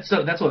 ooh, that's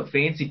what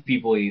fancy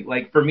people eat.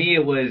 Like for me,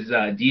 it was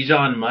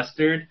Dijon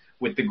mustard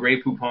with the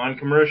Grey Poupon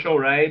commercial,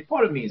 right?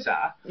 Por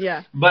misa.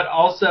 Yeah. But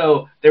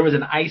also there was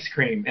an ice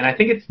cream, and I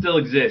think it still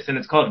exists, and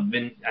it's called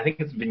I think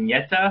it's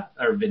Vignetta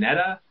or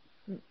Vinetta.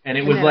 And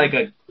it was like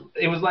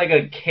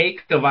a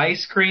cake of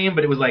ice cream,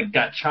 but it was like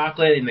got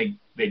chocolate, and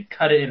they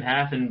cut it in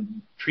half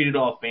and treat it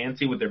all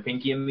fancy with their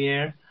pinky in the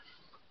air.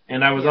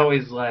 And I was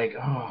always like,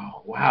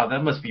 oh wow,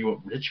 that must be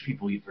what rich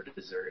people eat for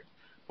dessert.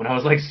 When I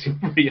was like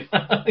super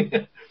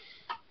young.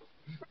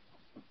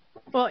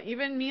 Well,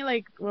 even me,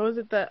 like, what was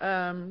it?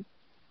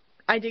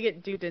 I did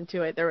get duped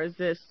into it. There was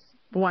this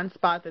one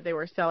spot that they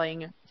were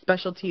selling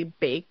specialty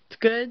baked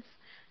goods,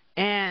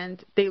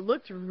 and they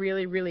looked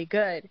really, really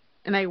good.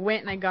 And I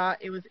went and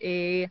it was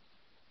a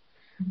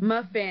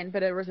muffin,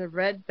 but it was a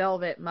red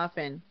velvet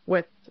muffin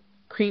with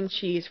cream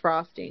cheese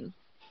frosting.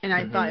 And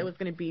I thought it was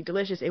going to be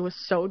delicious. It was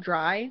so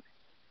dry.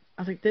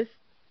 I was like, this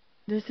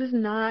is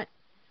not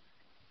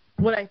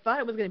what I thought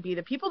it was going to be.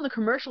 The people in the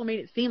commercial made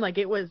it seem like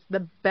it was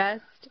the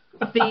best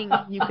thing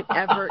you could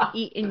ever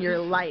eat in your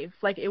life.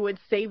 Like it would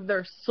save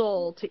their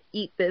soul to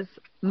eat this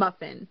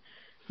muffin.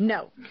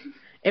 No,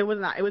 it was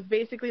not. It was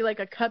basically like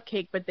a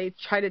cupcake, but they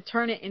tried to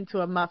turn it into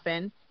a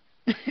muffin.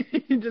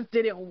 It just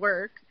didn't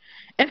work.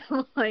 And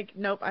I'm like,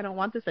 nope, I don't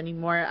want this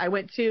anymore. I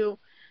went to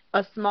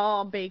a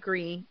small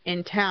bakery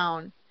in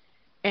town,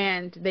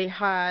 and they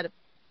had,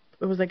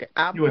 it was like an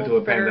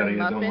apple fritter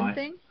muffin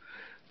thing.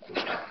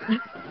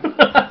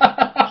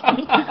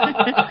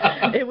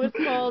 It was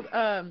called,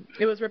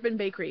 it was Ripon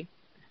Bakery.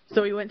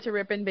 So we went to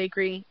Ripon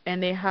Bakery,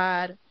 and they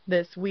had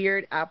this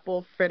weird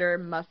apple fritter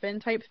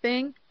muffin type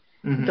thing.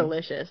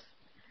 Delicious.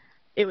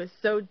 It was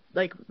so,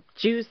 like,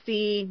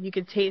 juicy. You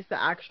could taste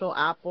the actual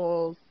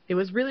apples. It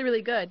was really,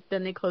 really good.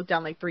 Then they closed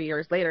down, like, 3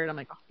 years later, and I'm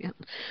like, oh, yeah.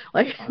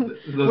 Like,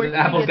 those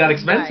apples got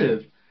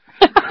expensive.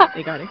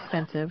 They got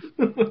expensive.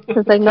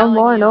 It's like, no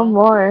more.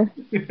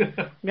 You're going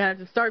to have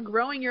to start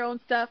growing your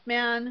own stuff,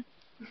 man.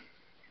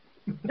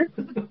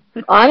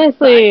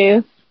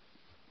 Honestly,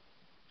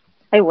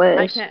 I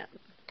wish.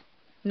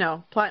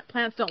 No,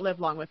 plants don't live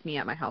long with me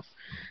at my house.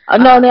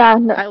 No, yeah,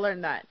 no. I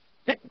learned that.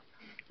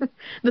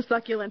 The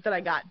succulent that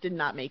I got did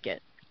not make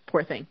it.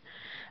 Poor thing.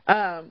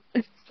 Um,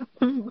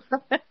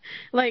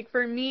 like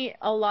for me,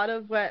 a lot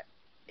of what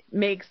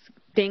makes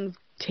things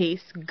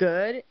taste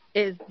good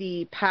is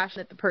the passion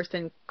that the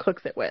person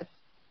cooks it with.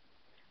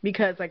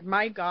 Because like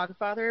my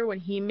godfather, when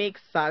he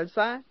makes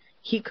salsa,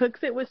 he cooks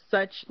it with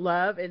such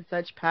love and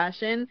such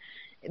passion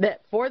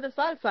that for the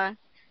salsa,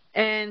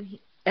 and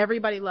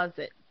everybody loves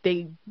it.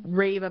 They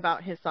rave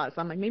about his salsa.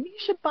 I'm like, maybe you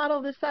should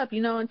bottle this up,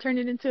 and turn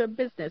it into a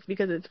business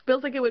because it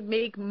feels like it would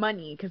make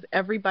money because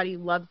everybody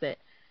loves it.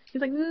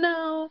 He's like,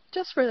 no,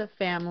 just for the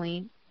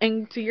family.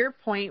 And to your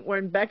point,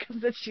 when Becca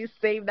said she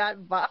saved that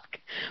vodka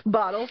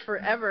bottle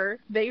forever,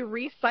 they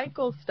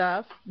recycle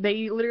stuff.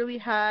 They literally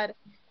had,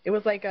 it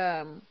was like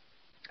I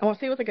want to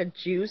say it was like a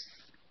juice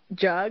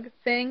jug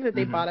thing that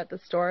they bought at the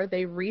store.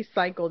 They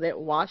recycled it,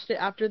 washed it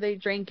after they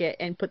drank it,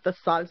 and put the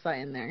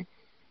salsa in there.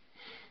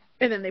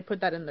 And then they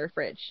put that in their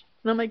fridge.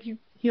 And I'm like, he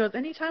goes,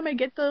 anytime I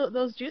get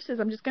those juices,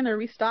 I'm just going to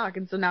restock.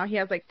 And so now he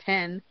has like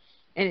 10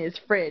 in his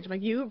fridge. I'm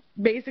like, you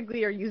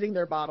basically are using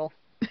their bottle.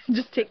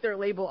 Just take their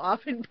label off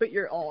and put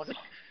your own.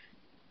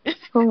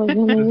 Oh my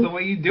goodness. That's the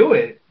way you do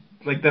it.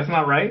 Like, that's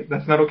not right?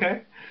 That's not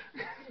okay?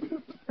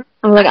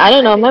 I'm like, I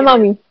don't know. My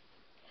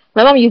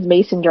mom used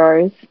mason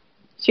jars.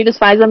 She just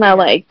finds them at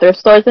like thrift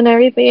stores and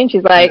everything.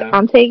 She's like,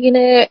 I'm taking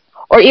it.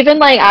 Or even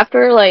like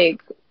after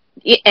like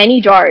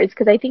any jars,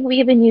 because I think we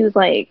even use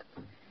like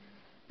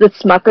the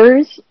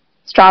Smuckers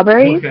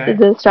strawberries,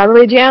 the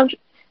strawberry jam.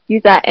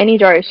 Use that any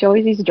jars. She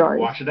always uses jars.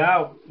 Wash it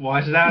out.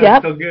 Yep. It's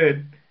still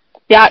good.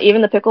 Yeah,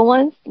 even the pickle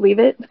ones. Leave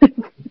it.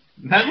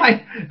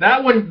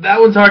 That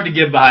one's hard to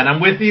get behind.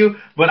 I'm with you,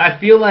 but I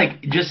feel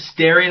like just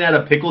staring at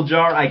a pickle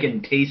jar, I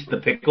can taste the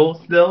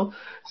pickle still.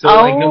 So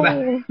like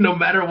no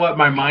matter what,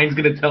 my mind's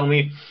gonna tell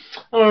me,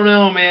 I don't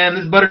know, man,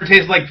 this butter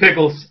tastes like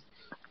pickles.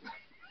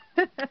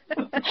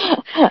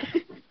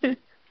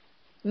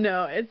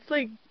 No,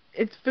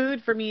 it's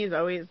food for me is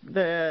always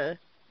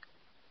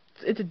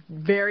it's a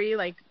very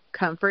like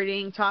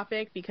comforting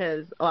topic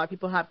because a lot of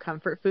people have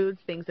comfort foods,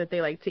 things that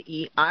they like to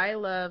eat. I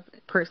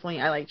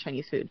like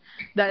Chinese food.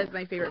 That is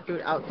my favorite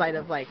food outside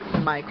of like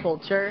my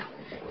culture.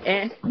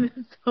 And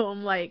so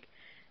I'm like,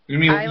 you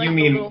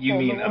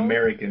mean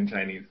American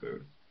Chinese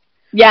food?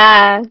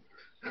 Yeah.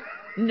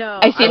 No,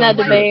 I've seen that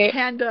debate. Like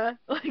panda.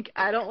 Like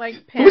I don't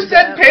like panda. Who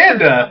said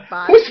panda?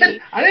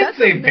 I didn't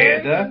say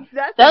panda.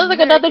 That was like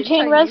another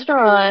chain Chinese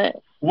restaurant.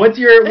 Food. What's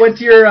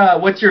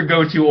your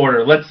go-to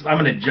order? I'm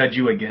gonna judge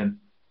you again.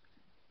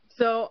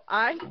 So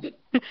I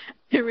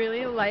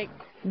really like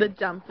the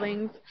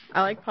dumplings.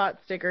 I like pot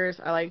stickers.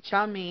 I like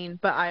chow mein,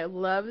 but I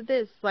love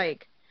this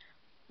like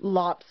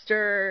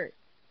lobster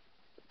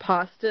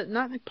pasta.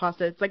 Not like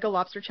pasta. It's like a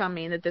lobster chow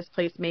mein that this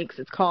place makes.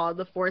 It's called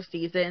the Four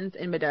Seasons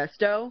in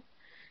Modesto.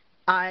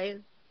 I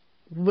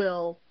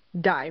will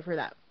die for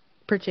that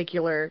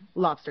particular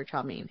lobster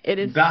chow mein. It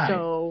is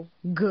so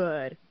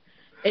good.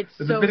 It's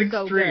so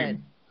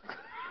good.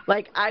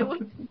 Like I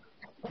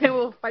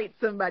will fight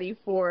somebody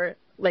for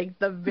like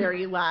the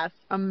very last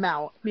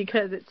amount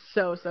because it's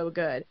so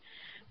good.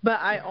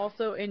 But I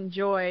also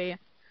enjoy,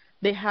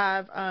 they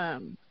have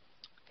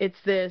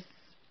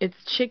it's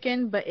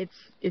chicken, but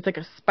it's like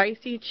a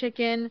spicy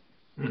chicken,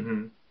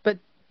 but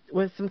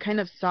with some kind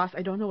of sauce.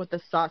 I don't know what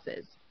the sauce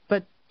is,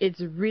 but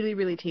it's really,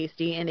 really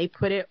tasty. And they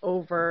put it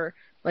over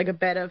like a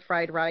bed of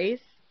fried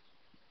rice,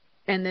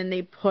 and then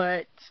they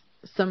put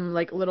some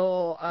like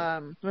little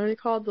what are they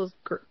called? Those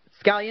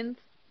scallions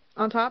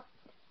on top.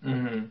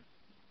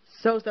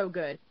 So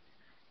good.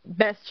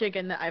 Best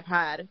chicken that I've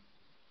had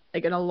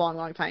like in a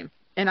long time.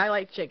 And I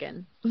like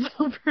chicken.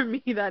 So for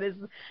me that is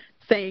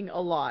saying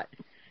a lot.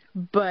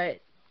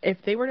 But if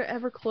they were to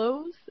ever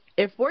close,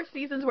 if Four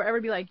Seasons were ever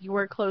to be like,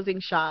 we're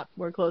closing shop,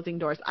 we're closing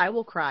doors, I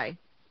will cry.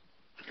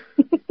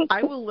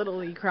 I will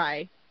literally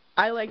cry.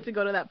 I like to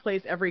go to that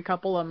place every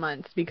couple of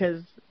months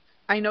because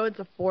I know it's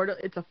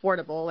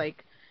affordable.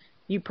 Like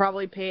you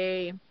probably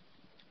pay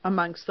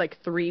amongst like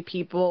 3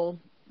 people,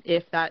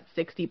 if that's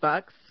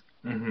 $60.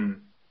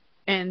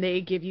 And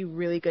they give you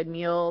really good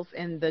meals,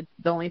 and the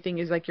only thing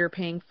is like you're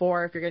paying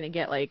for if you're going to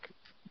get like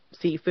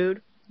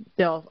seafood.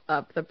 They'll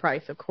up the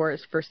price, of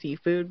course, for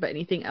seafood, but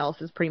anything else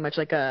is pretty much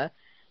like a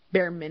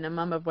bare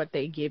minimum of what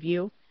they give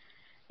you.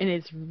 And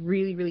it's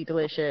really, really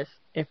delicious.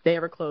 If they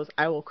ever close,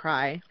 I will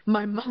cry.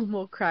 My mom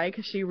will cry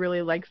because she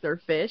really likes their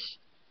fish.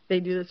 They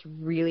do this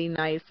really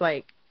nice,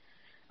 like,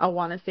 I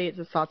want to say it's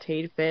a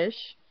sauteed fish,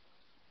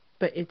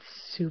 but it's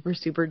super,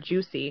 super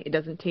juicy. It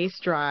doesn't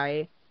taste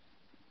dry.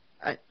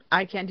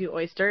 I can't do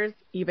oysters,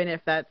 even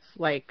if that's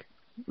like,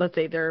 let's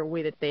say their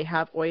way that they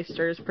have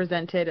oysters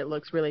presented, it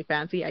looks really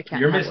fancy. I can't.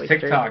 You're Miss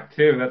TikTok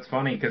too. That's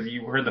funny because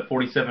you heard the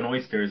 47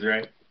 oysters,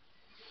 right?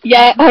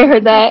 Yeah, I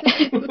heard that.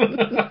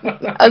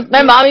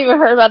 My mom even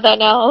heard about that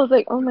now. I was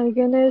like, oh my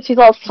goodness. She's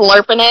all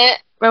slurping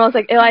it. My mom's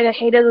like, ew, I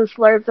hated the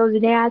slurps. Those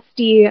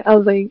nasty. I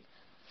was like,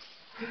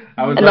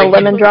 and the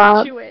lemon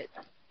drop.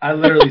 I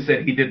literally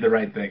said he did the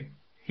right thing.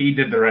 He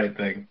did the right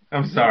thing.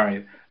 I'm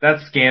sorry.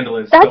 That's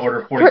scandalous to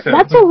order 47.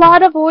 That's a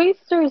lot of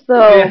oysters,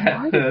 though.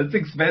 Yeah, it's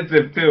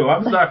expensive too.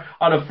 I'm sorry.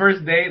 On a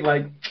first date,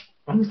 like,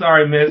 I'm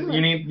sorry, miss.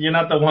 You're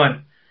not the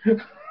one.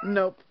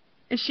 Nope.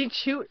 And she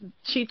chewed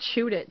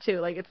it too.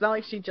 Like, it's not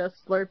like she just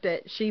slurped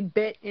it. She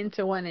bit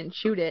into one and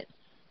chewed it.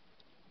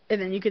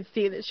 And then you could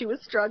see that she was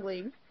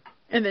struggling.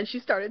 And then she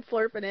started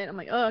slurping it. I'm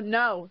like, oh,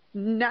 no.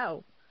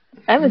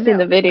 I haven't seen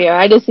the video.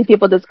 I just see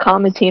people just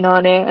commenting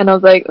on it, and I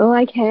was like, oh,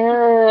 I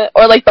can't.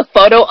 Or, like, the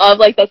photo of,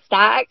 like, the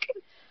stack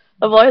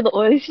of all the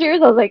oysters.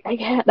 I was like, I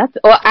can't.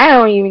 I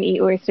don't even eat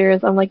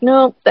oysters. I'm like,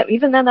 no,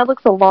 even then, that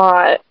looks a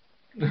lot.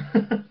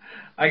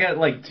 I got,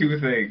 like, two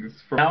things.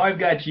 Now I've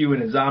got you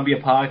in a zombie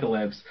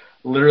apocalypse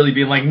literally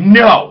being like,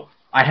 no!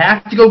 I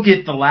have to go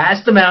get the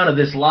last amount of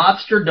this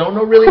lobster, don't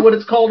know really what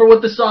it's called or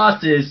what the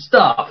sauce is,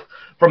 stuff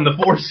from the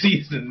Four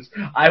Seasons.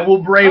 I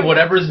will brave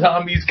whatever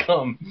zombies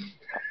come.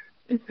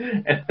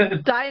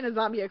 Die in a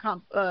zombie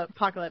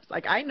apocalypse.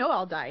 Like, I know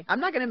I'll die.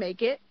 I'm not going to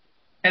make it.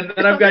 And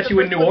then I've got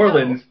you in New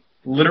Orleans,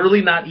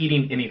 literally not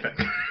eating anything.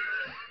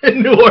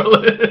 In New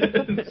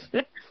Orleans.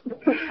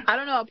 I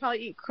don't know. I'll probably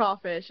eat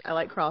crawfish. I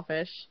like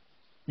crawfish.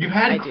 You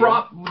had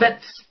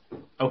that's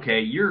okay.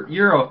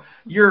 You're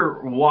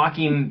a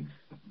walking,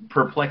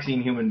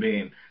 perplexing human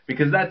being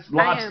because that's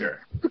lobster.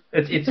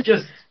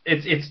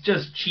 It's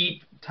just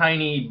cheap,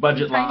 tiny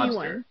budget tiny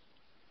lobster. One.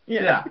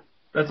 Yeah,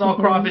 that's all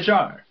crawfish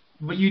are.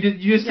 But you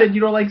just said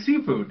you don't like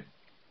seafood.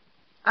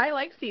 I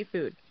like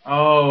seafood.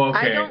 Oh,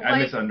 okay. I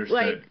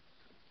misunderstood.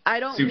 I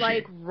don't sushi.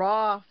 like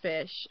raw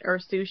fish or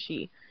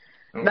sushi.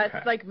 Okay.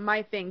 That's like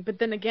my thing. But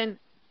then again,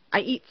 I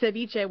eat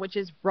ceviche, which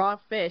is raw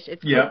fish.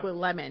 It's cooked with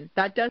lemon.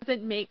 That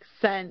doesn't make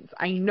sense.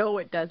 I know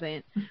it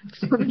doesn't.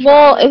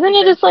 Well, isn't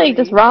it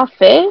just raw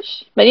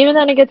fish? But even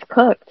then, it gets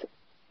cooked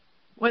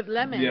with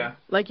lemon. Yeah.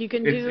 Like you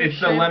can do. It's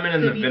the lemon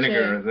and the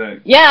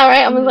vinegar. Yeah,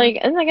 right. I was like,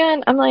 and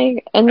again, I'm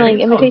like, and like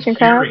imitation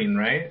crab. Curing,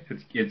 right?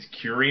 It's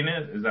curing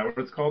it. Is that what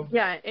it's called?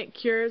 Yeah, it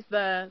cures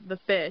the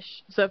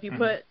fish. So if you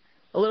put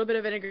a little bit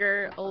of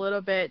vinegar, a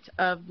little bit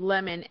of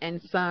lemon,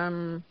 and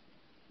some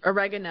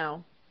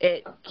oregano,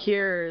 it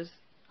cures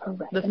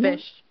the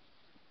fish.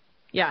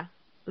 Yeah.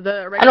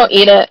 The oregano. I don't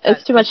eat it.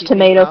 It's too much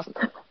tomatoes.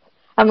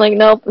 I'm like,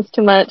 nope, it's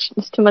too much.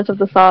 It's too much of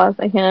the sauce.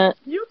 I can't.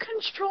 You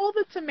control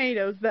the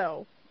tomatoes,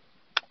 though.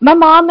 My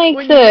mom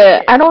makes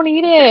it. I don't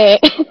eat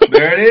it.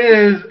 There it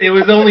is. It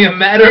was only a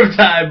matter of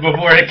time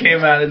before it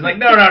came out. It's like,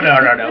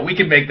 no. We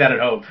can make that at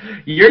home.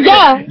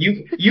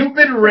 You've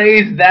been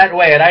raised that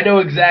way, and I know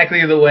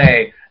exactly the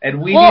way. And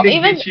we need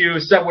to get you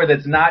somewhere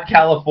that's not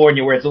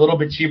California, where it's a little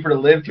bit cheaper to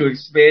live to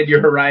expand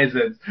your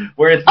horizons.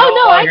 Where it's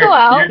I go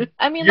out.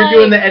 You're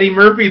doing the Eddie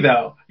Murphy,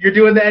 though. You're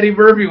doing the Eddie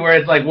Murphy, where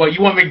it's like, what,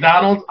 you want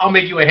McDonald's? I'll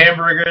make you a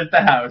hamburger at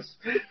the house.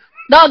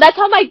 No,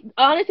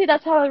 honestly,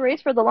 that's how I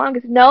raised for the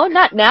longest. No,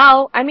 not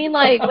now. I mean,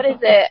 like, what is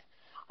it?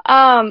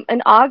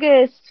 In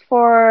August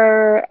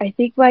for, I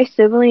think, my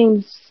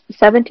sibling's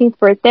 17th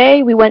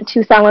birthday, we went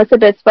to San Luis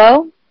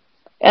Obispo,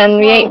 and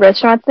we ate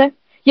restaurants there.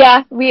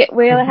 Yeah, we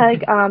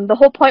had, the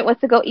whole point was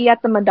to go eat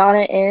at the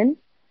Madonna Inn.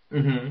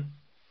 Mm-hmm.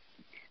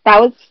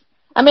 That was,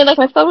 I mean, like,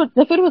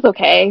 the food was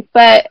okay,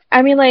 but,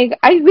 I mean, like,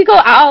 we go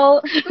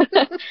out.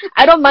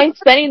 I don't mind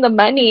spending the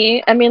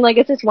money. I mean, like,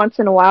 it's just once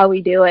in a while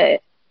we do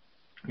it.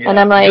 Yeah. And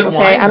I'm like, good okay,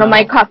 wine, I don't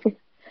mind coffee.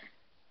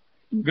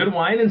 Good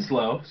wine and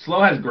Slow.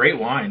 Slow has great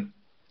wine.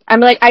 I'm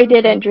like, I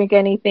didn't drink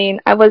anything.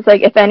 I was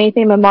like, if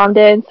anything, my mom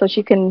did, so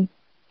she can.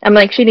 I'm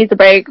like, she needs a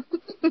break.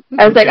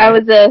 I was like,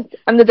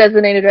 I'm the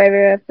designated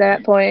driver at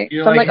that point.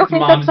 You're so I'm like, okay,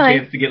 mom's that's fine.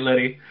 chance to get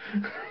litty.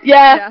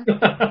 Yeah.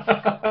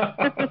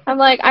 I'm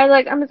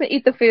just gonna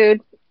eat the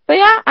food. But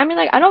yeah, I mean,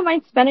 like, I don't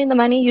mind spending the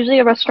money. Usually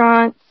at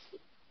restaurants,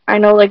 I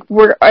know, like,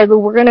 we're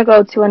gonna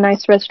go to a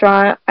nice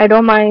restaurant. I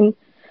don't mind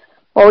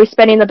always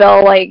spending the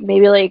bill, like,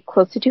 maybe, like,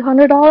 close to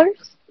 $200.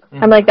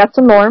 I'm like, that's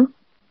the norm.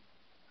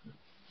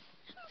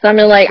 So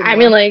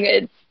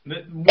it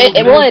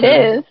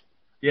is.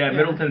 Yeah,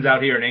 Middleton's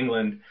out here in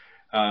England.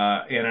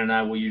 Anna and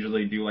I will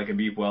usually do, like, a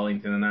beef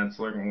Wellington, and that's,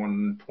 like,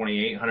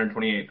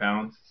 128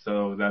 pounds.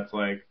 So that's,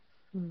 like,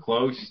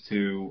 close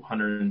to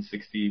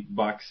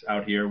 $160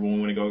 out here when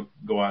we want to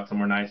go out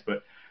somewhere nice.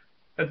 But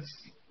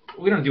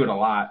we don't do it a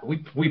lot.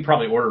 We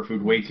probably order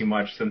food way too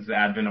much since the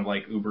advent of,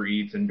 like, Uber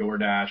Eats and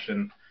DoorDash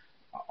and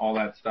all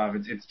that stuff.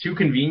 It's too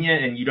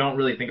convenient, and you don't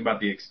really think about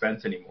the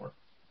expense anymore.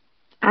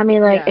 I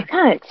mean, like, it's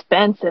kind of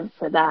expensive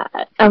for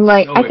that. I'm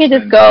like, so I could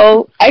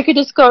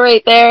just go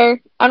right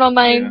there. I don't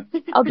mind.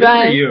 Yeah. I'll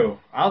drive. Good for you.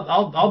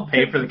 I'll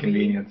pay for the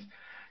convenience.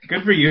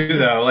 Good for you,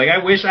 though. Like,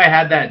 I wish I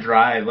had that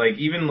drive. Like,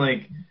 even,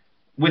 like,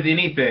 with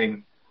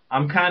anything,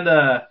 I'm kind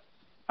of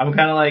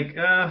like,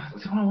 do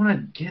I want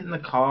to get in the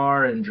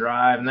car and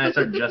drive? And then I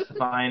start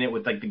justifying it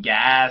with, like, the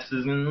gas. Gas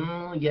is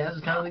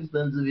kind of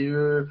expensive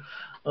here.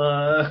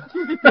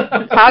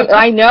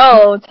 I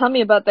know. Tell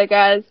me about that,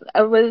 guys.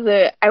 I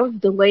was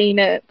delaying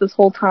it this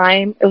whole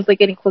time. It was like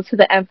getting close to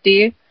the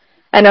empty,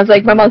 and I was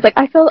like, my mom's like,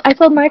 I filled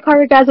my car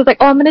with gas. I was like,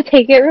 oh, I'm gonna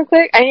take it real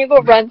quick. I need to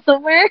go run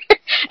somewhere.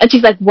 And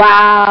she's like,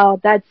 wow,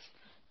 that's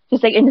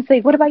just like, and it's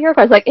like, what about your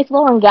car? I was like, it's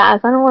low on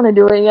gas. I don't want to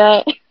do it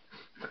yet.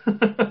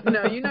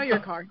 No, you know your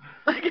car.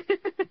 Like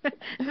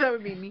that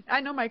would be me.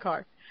 I know my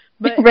car.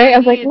 But Right? for I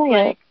was me, like, it's no,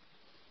 yeah. like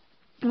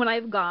when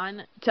I've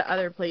gone to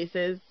other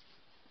places,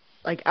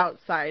 like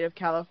outside of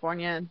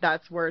California,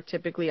 that's where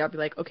typically I'll be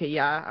like, okay,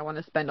 yeah, I want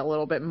to spend a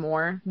little bit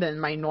more than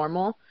my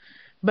normal.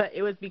 But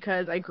it was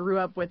because I grew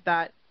up with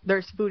that.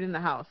 There's food in the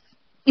house.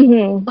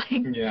 Hmm.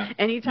 Like Yeah.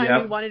 anytime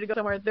we Yep. wanted to go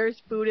somewhere,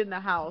 there's food in the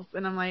house,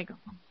 and I'm like,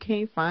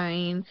 okay,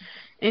 fine,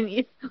 and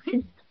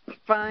like,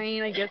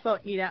 fine, I guess I'll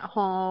eat at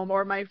home.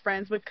 Or my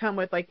friends would come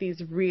with like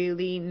these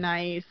really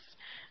nice,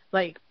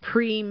 like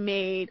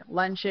pre-made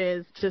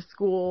lunches to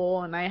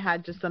school, and I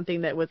had just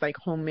something that was like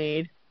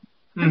homemade.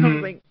 And I was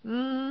Hmm. like,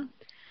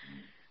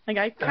 like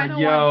I kind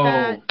of want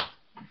that, Yo,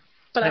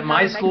 but I at have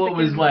my a school it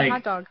was Mexican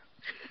hot like, dog.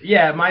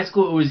 yeah, at my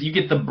school it was you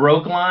get the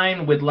broke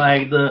line with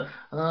like the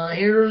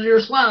here's your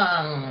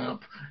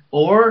slump,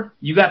 or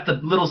you got the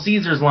Little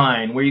Caesars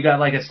line where you got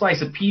like a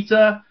slice of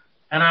pizza,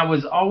 and I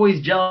was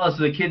always jealous of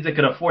the kids that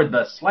could afford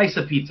the slice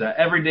of pizza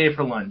every day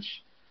for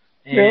lunch.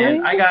 And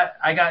Really? I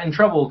got in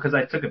trouble because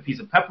I took a piece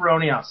of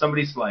pepperoni off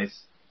somebody's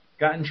slice.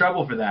 Got in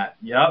trouble for that.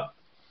 Yep.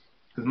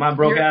 Because my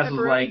broke You're a ass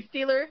was pepperoni like,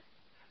 stealer.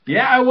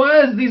 yeah, I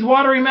was. These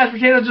watery mashed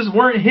potatoes just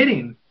weren't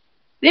hitting.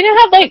 They didn't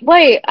have like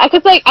wait,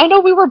 cause like I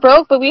know we were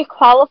broke, but we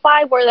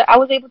qualified where I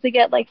was able to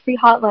get like free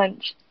hot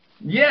lunch.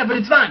 Yeah, but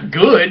it's not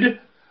good.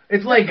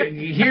 It's like,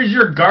 here's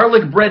your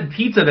garlic bread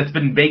pizza that's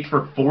been baked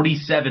for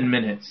 47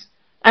 minutes.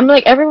 I'm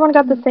like everyone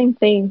got the same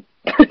thing.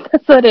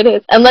 That's what it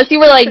is. Unless you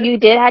were like you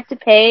did have to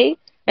pay,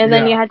 and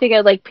then you Yeah. had to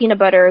get like peanut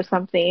butter or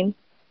something,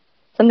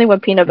 something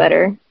with peanut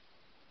butter.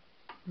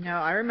 No,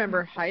 I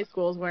remember high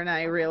schools when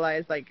I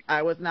realized like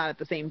I was not at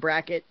the same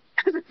bracket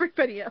as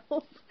everybody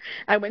else.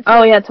 I went to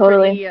Oh like yeah, a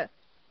totally. pretty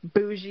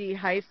bougie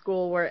high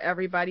school where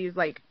everybody's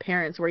like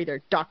parents were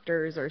either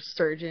doctors or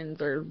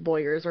surgeons or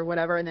lawyers or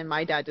whatever, and then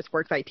my dad just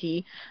works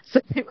IT. So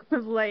it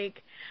was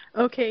like,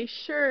 okay,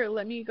 sure,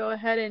 let me go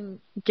ahead and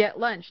get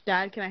lunch.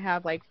 Dad, can I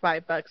have like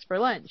 $5 for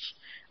lunch?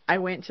 I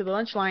went to the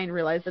lunch line,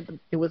 realized that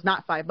it was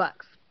not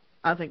 $5.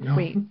 I was like, No.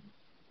 wait,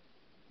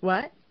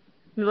 what?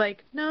 They're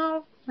like,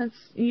 no, that's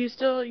you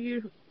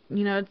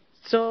know, it's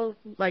still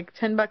like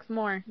 $10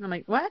 more. And I'm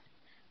like, what?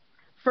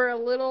 For a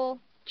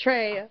little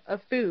tray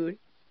of food,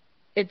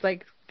 it's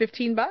like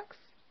 $15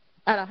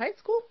 at a high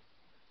school?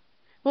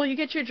 Well, you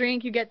get your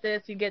drink, you get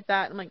this, you get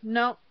that. I'm like,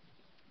 nope,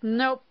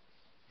 nope.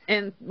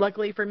 And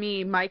luckily for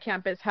me, my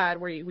campus had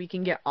where we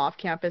can get off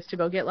campus to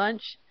go get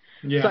lunch.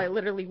 So I Yeah.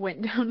 literally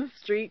went down the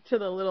street to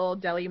the little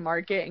deli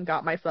market and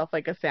got myself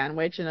like a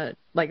sandwich and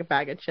a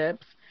bag of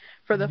chips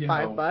for the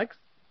five Yo. bucks.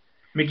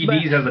 Mickey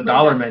But D's has a my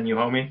dollar dad, menu,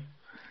 homie.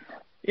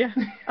 yeah,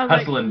 I was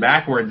like, Hustling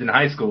backwards in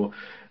high school.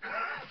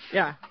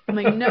 yeah, I'm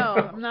like,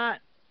 no, I'm not.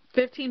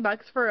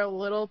 $15 for a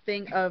little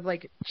thing of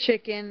like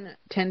chicken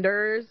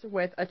tenders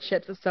with a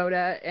chips, a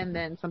soda, and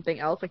then something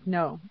else. Like,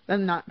 no,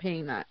 I'm not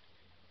paying that.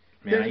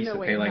 Man, I There's used no to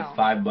way pay in like hell.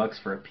 $5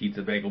 for a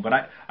pizza bagel.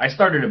 But I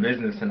started a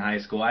business in high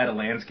school. I had a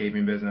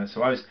landscaping business,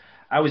 so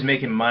I was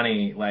making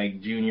money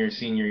like junior,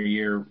 senior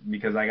year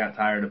because I got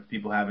tired of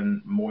people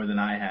having more than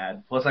I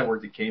had. Plus, I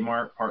worked at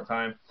Kmart part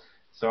time,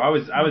 so I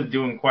was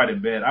doing quite a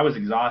bit. I was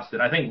exhausted.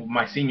 I think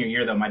my senior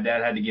year though, my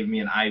dad had to give me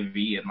an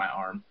IV in my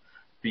arm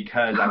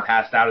because I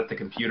passed out at the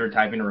computer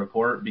typing a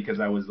report because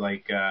I was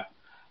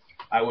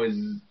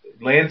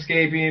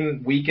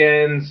landscaping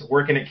weekends,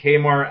 working at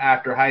Kmart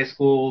after high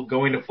school,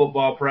 going to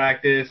football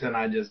practice, and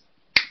I just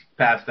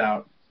passed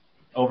out.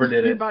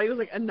 Overdid Your it. body was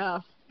like,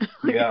 enough.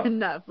 Like, Yeah.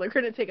 enough. Like,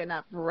 we're going to take a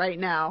nap right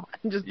now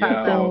and just pass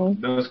out. Yo, Oh.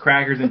 those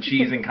crackers and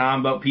cheese and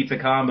pizza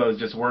combos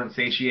just weren't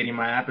satiating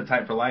my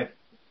appetite for life.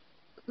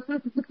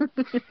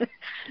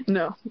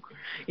 No.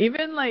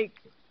 Even like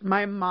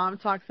my mom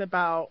talks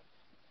about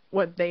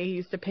what they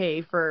used to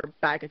pay for a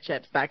bag of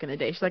chips back in the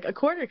day. She's like, a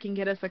quarter can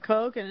get us a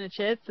Coke and a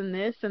chips and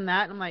this and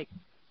that. And I'm like,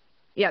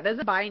 yeah, that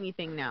doesn't buy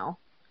anything now.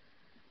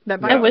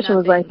 That I buys Yeah. wish it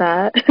was like nothing.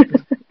 that.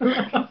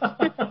 Right.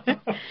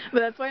 But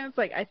that's why it's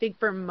like, I think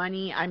for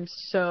money, I'm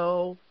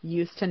so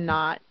used to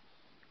not,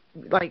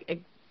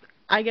 like,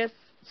 I guess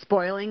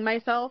spoiling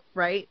myself,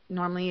 right?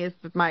 Normally, if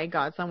my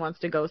godson wants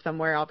to go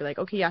somewhere, I'll be like,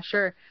 okay, yeah,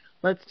 sure,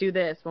 let's do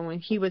this. When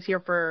he was here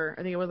for,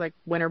 I think it was like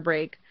winter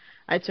break,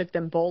 I took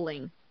them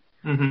bowling.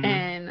 Hmm.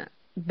 And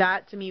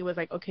that to me was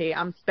like, okay,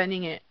 I'm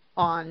spending it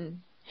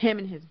on him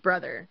and his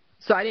brother.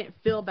 So I didn't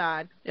feel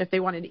bad if they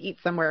wanted to eat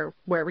somewhere,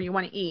 wherever you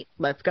want to eat,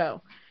 let's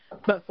go.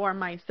 But for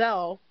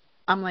myself,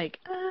 I'm like,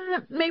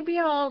 maybe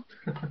I'll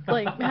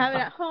like have it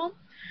at home,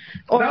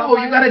 or I'll No,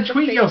 you buy gotta like the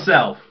treat fake.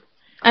 yourself.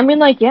 I mean,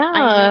 like,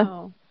 I yeah.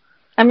 know.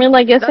 I mean,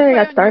 like, That's yesterday why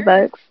I got on yours,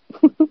 Starbucks.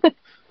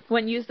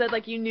 when you said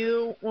like you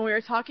knew when we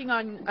were talking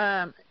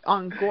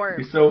on You're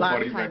Gorp so last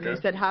funny, time, you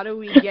Becca. said how do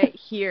we get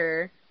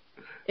here?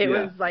 It Yeah.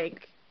 was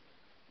like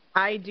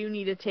I do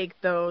need to take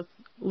those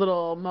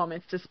little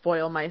moments to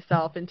spoil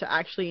myself and to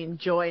actually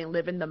enjoy and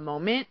live in the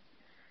moment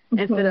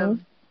instead Hmm. of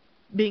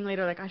being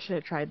later like I should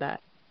have tried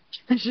that.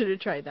 I should have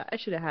tried that. I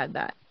should have had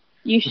that.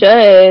 You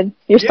should.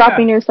 You're Yeah.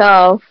 stopping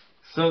yourself.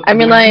 So I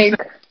mean, like,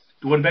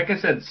 when Becca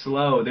said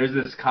slow, there's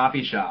this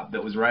coffee shop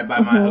that was right by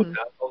my hmm Mhm.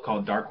 hotel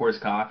called Dark Horse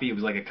Coffee. It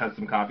was like a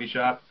custom coffee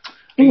shop.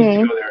 I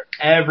used to go there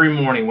every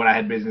morning when I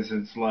had business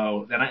in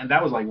Slow. And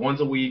that was like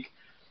once a week.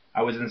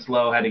 I was in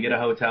Slow, had to get a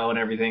hotel and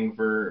everything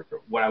for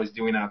what I was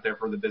doing out there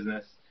for the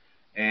business.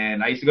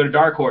 And I used to go to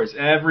Dark Horse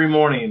every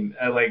morning,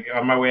 like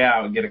on my way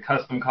out, get a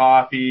custom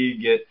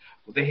coffee.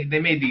 They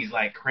made these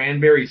like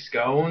cranberry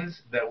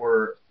scones that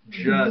were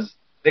just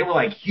they were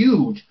like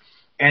huge,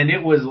 and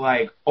it was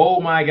like,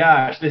 oh my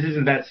gosh, this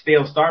isn't that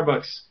stale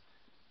Starbucks.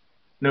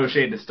 No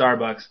shade to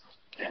Starbucks.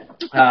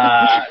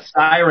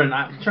 Siren,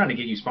 I'm trying to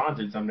get you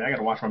sponsored someday. I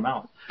gotta watch my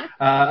mouth.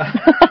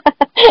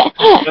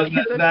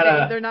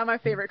 They're not my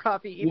favorite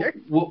coffee either.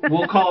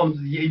 We'll call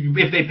them,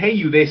 if they pay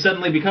you, they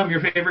suddenly become your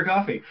favorite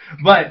coffee.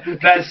 But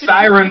that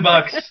Siren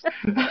Bucks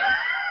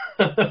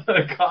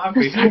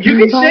coffee, you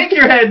can shake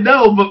your head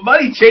no, but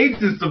money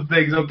changes some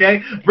things,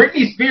 okay?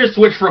 Britney Spears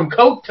switched from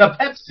Coke to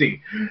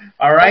Pepsi,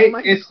 all right?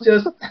 It's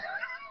just...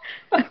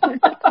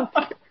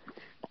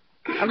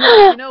 I'm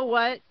like, you know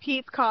what?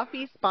 Pete's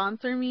Coffee,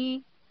 sponsor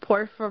me,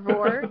 por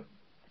favor.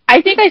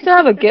 I think I still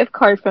have a gift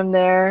card from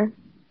there.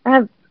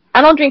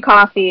 I don't drink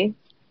coffee.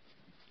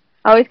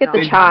 I always get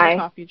the chai. I'm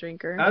a coffee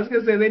drinker. I was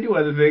gonna say they do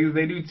other things.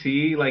 They do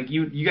tea. Like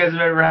you guys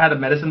have ever had a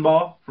medicine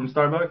ball from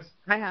Starbucks?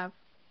 I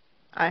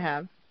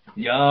have.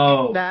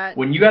 Yo,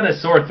 when you got a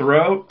sore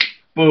throat,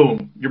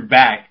 boom, you're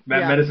back.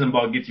 That Yeah. medicine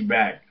ball gets you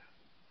back.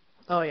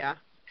 Oh yeah.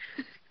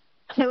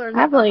 I learned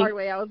that the hard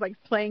way. I was like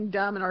playing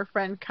dumb, and our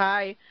friend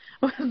Kai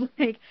was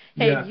like,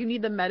 "Hey, you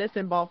need the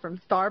medicine ball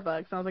from Starbucks."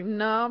 And I was like,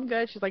 "No, I'm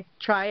good." She's like,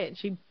 "Try it." And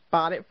she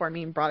bought it for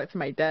me and brought it to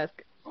my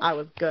desk. I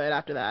was good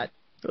after that.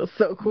 It was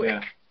so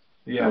quick.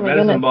 Yeah,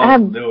 medicine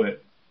balls will do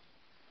it.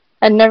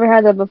 I'd never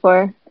had that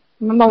before.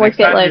 My mom would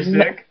get like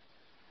you're sick,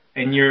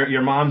 and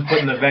your mom's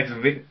putting the Vex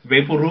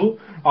Vaporub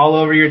all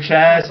over your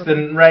chest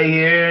and right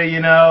here, you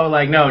know,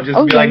 like no, just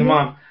be like,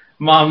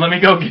 Mom, let me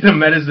go get a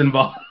medicine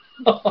ball.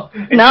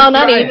 No,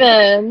 not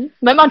even.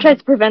 My mom tries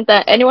to prevent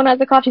that. Anyone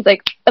has a cough, she's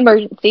like,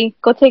 emergency.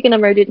 Go take an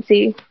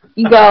emergency.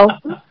 You go.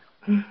 I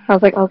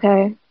was like,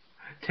 okay.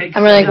 Take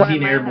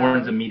 17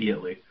 airbornes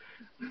immediately.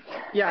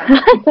 Yeah.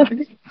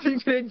 You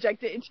could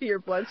inject it into your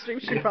bloodstream.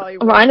 She probably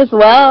would. Mine as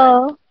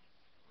well.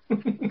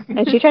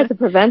 And she tries to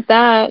prevent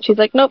that. She's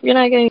like, nope, you're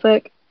not getting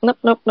sick. Nope.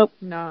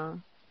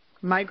 No.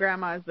 My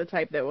grandma is the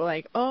type that will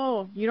like,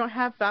 oh, you don't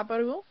have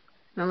Vaporub?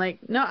 And I'm like,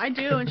 no, I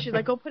do. And she's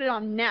like, go put it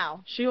on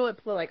now. She will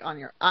put it like on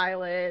your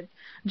eyelids.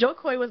 Joe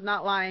Coy was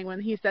not lying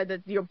when he said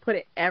that you'll put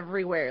it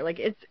everywhere. Like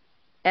it's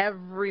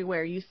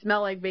everywhere. You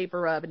smell like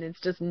Vaporub, and it's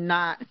just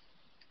not.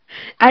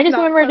 I just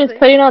remember just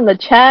putting it on the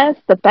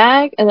chest, the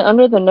back, and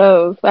under the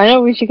nose. I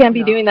know she can't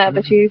be doing that,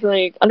 but she's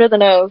like under the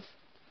nose.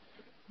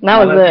 And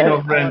that was it.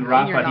 My friend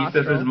Rafa, he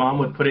says his mom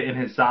would put it in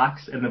his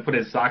socks and then put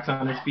his socks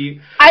on his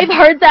feet. I've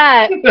heard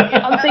that.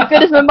 I'm thank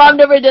goodness my mom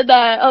never did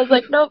that. I was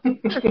like, nope.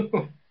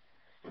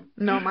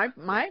 No,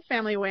 my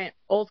family went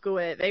old school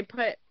with it. They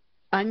put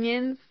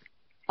onions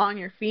on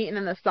your feet and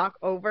then the sock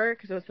over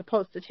because it was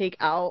supposed to take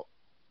out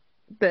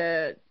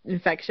the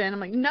infection.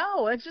 I'm like,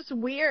 no, it's just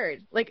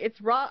weird. Like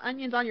it's raw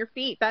onions on your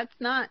feet. That's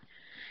not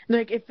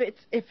like if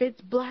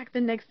it's black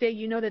the next day,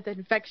 you know that the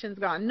infection's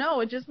gone.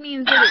 No, it just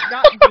means that it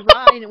got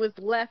dry and it was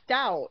left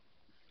out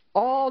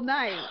all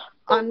night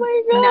on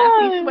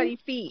nasty, sweaty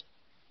feet.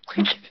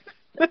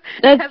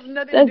 It has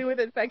nothing to do with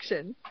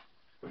infection.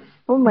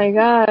 Oh my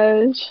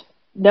gosh.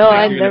 No,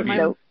 I never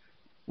know.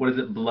 What is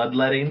it,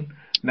 bloodletting?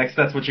 Next,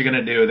 that's what you're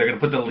going to do. They're going to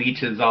put the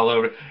leeches all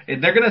over.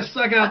 They're going to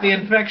suck out the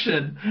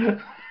infection.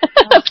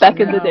 Back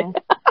in the day.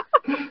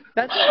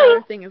 That's the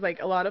other thing is, like,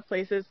 a lot of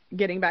places,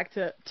 getting back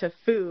to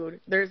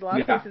food, there's a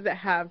lot of places that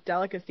have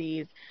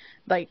delicacies.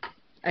 Like,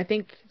 I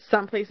think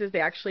some places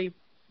they actually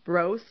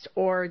roast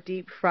or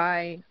deep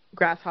fry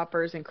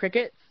grasshoppers and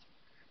crickets.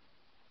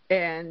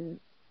 And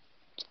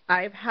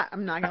I'm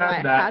not going to lie,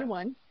 I've had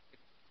one.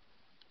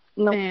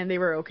 Nope. And they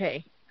were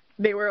okay.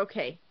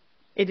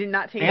 It did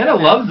not taste Anna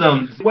loves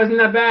them. It wasn't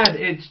that bad.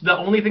 It's the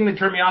only thing that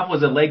turned me off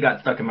was a leg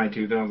got stuck in my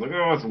tooth, and I was like,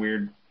 oh, that's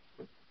weird.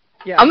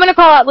 Yeah. I'm gonna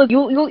call out. Look,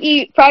 you'll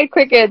eat fried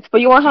crickets, but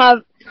you won't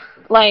have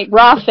like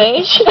raw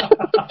fish.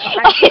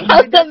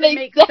 That doesn't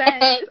make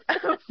sense.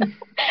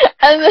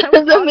 That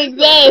doesn't make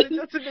sense.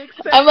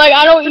 I'm like,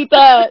 I don't eat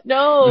that.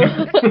 No.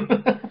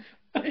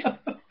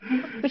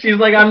 She's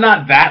like, I'm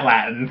not that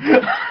Latin.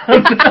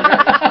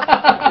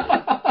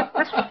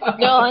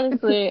 No,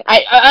 honestly,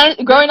 I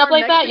growing up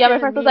like that, my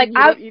friends was like,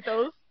 I eat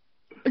those.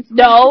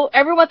 No,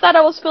 everyone thought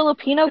I was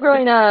Filipino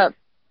growing up.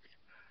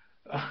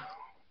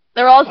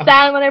 They're all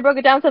sad when I broke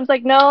it down. So I was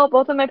like, no,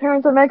 both of my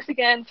parents are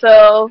Mexican,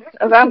 so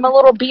I'm a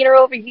little beaner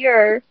over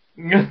here.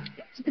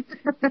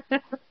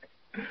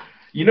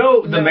 You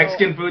know the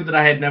Mexican food that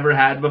I had never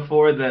had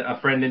before that a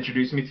friend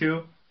introduced me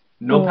to?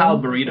 Nopal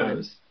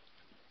burritos.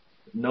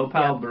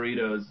 Nopal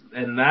burritos,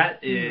 and that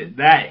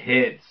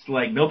hits.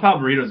 Like nopal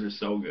burritos are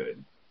so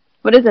good.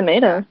 What is it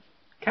made of?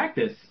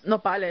 Cactus.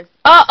 Nopales.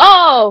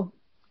 Oh!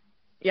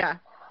 Yeah.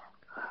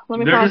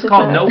 They're just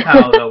called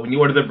nopal, though. When you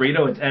order the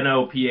burrito, it's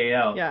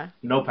Nopal. Yeah.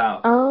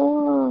 Nopal.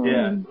 Oh.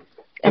 Yeah.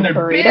 And they're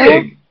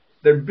burrito? big.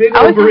 They're big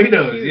old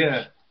burritos,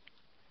 yeah.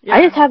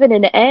 I just have it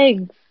in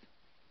eggs.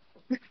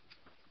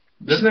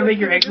 Doesn't that make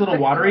your eggs a little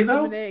watery,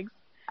 though?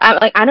 I'm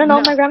like, I don't know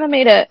if my grandma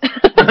made it.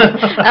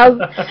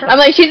 I'm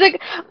like, she's like,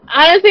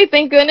 honestly,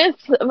 thank goodness,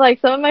 like,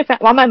 some of my,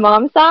 on my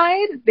mom's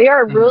side, they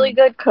are really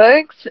good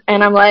cooks,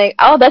 and I'm like,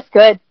 oh, that's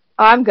good.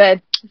 Oh, I'm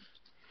good.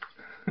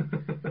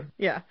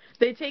 Yeah.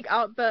 They take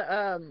out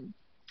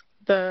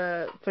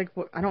it's like,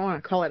 I don't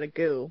want to call it a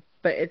goo,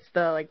 but it's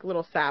the, like,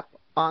 little sap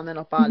on the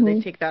nopal.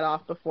 They take that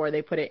off before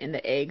they put it in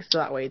the eggs, so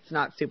that way it's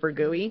not super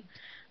gooey,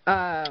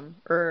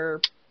 or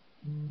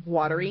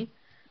watery.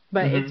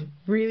 But it's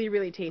really,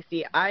 really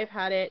tasty. I've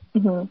had it.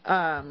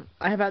 I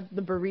have had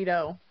the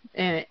burrito,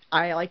 and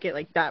I like it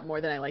like that more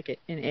than I like it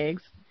in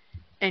eggs.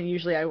 And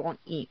usually I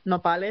won't eat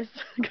nopales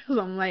because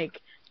I'm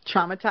like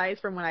traumatized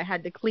from when I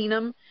had to clean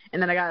them,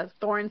 and then I got a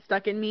thorn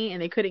stuck in me,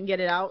 and they couldn't get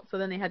it out, so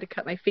then they had to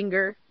cut my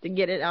finger to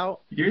get it out.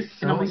 You're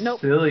so like,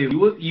 nope. Silly.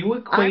 You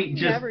equate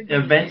just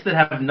events that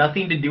have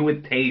nothing to do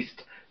with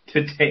taste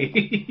to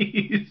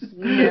taste.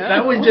 No.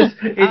 That was just.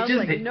 It's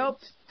just. Like, nope.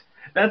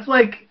 That's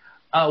like.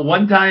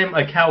 One time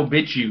a cow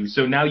bit you,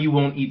 so now you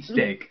won't eat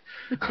steak.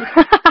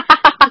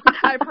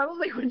 I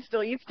probably would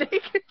still eat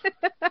steak.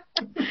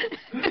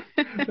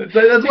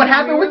 That's what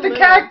happened with the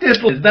cactus.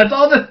 That's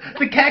all the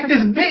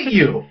cactus bit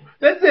you.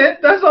 That's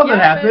it. That's all that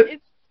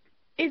happened.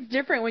 It's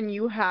different when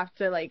you have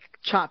to, like,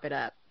 chop it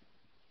up.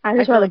 I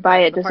just rather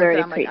buy it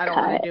already pre-cut. Like, I don't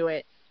want to do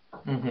it.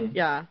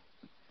 Yeah.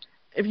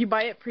 If you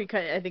buy it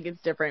pre-cut, I think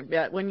it's different.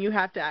 But when you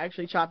have to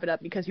actually chop it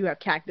up because you have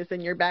cactus in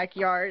your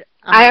backyard,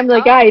 I'm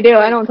like, yeah, I do.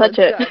 I don't touch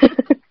it.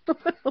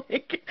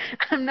 Like,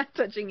 I'm not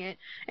touching it.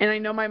 And I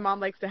know my mom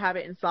likes to have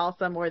it in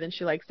salsa more than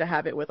she likes to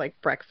have it with, like,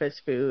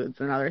 breakfast foods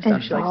and other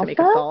stuff. She likes to make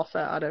a salsa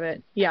out of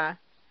it. Yeah.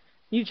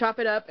 You chop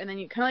it up, and then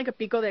you kind of like a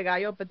pico de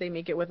gallo, but they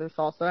make it with a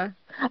salsa.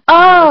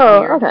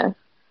 Oh, okay.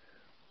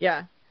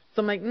 Yeah.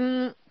 So I'm like,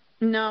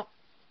 no.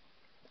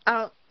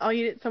 I'll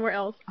eat it somewhere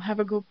else. I'll have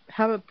a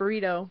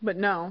burrito, but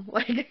no,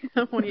 like,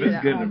 I won't eat it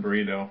at home. It's good in a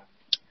burrito.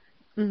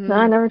 No,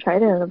 I never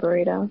tried it in a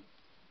burrito.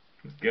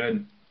 It's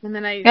good. And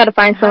then you gotta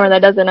find somewhere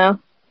that doesn't know.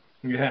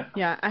 Yeah.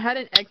 Yeah, I had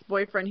an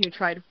ex-boyfriend who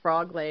tried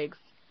frog legs.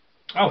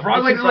 Oh,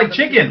 frog legs are like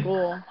chicken.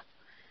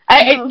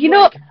 I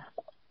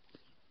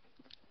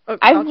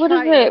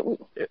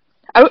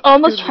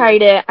almost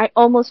tried it. I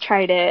almost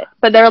tried it,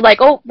 but they were like,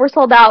 "Oh, we're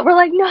sold out." We're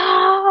like,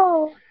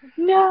 "No,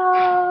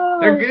 no."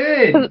 They're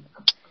good.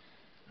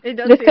 It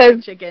does taste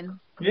like chicken.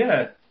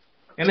 Yeah,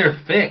 and they're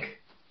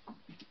thick.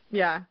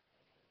 Yeah.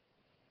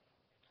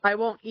 I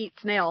won't eat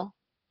snail,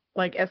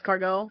 like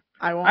escargot.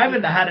 I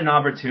haven't had an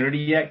opportunity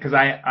yet because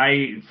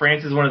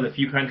France is one of the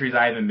few countries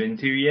I haven't been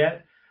to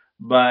yet,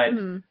 but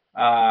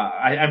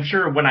I'm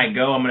sure when I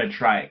go I'm gonna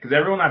try it because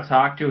everyone I've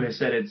talked to has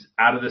said it's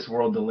out of this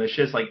world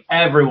delicious. Like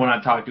everyone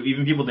I've talked to,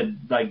 even people that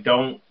like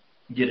don't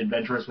get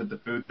adventurous with the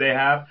food they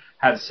have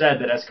said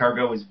that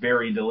escargot is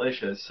very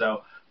delicious.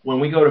 So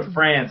when we go to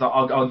France,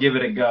 I'll give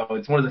it a go.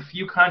 It's one of the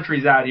few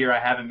countries out here I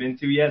haven't been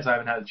to yet, so I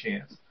haven't had a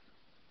chance.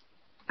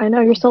 I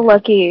know, you're so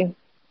lucky.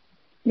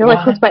 You're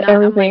like close by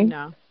everything.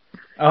 No.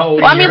 Oh,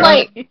 well, I mean,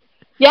 like,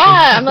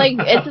 yeah, I'm like,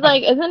 it's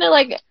like, isn't it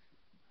like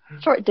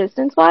short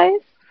distance wise?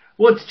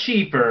 Well, it's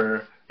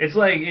cheaper. It's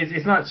like,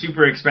 it's not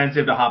super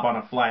expensive to hop on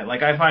a flight.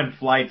 Like, I find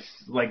flights,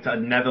 like, to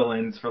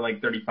Netherlands for,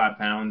 like, 35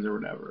 pounds or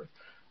whatever.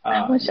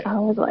 I wish I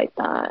was like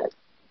that.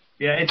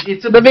 Yeah,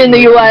 it's a... Living in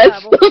the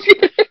U.S.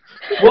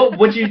 Well,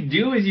 what you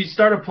do is you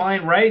start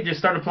applying, right? Just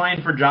start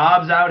applying for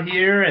jobs out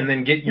here and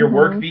then get your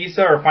work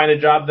visa or find a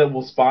job that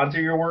will sponsor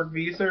your work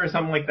visa or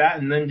something like that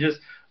and then just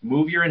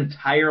move your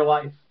entire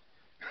life.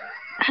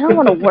 I don't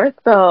want to work,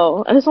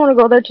 though. I just want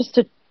to go there just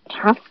to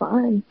have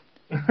fun.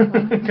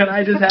 Can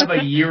I just have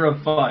a year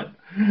of fun?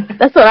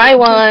 That's what I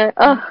want.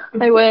 Oh,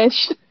 I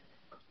wish.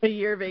 A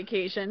year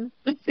vacation?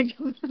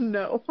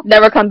 No.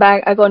 Never come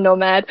back. I go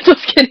nomad.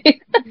 Just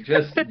kidding.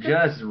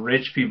 Just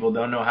rich people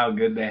don't know how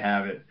good they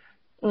have it.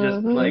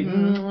 Just like, I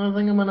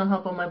think I'm going to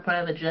hop on my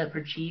private jet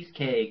for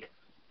cheesecake.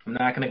 I'm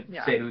not going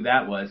to say who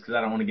that was because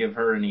I don't want to give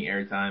her any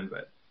airtime,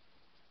 but...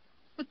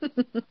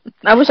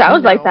 I wish I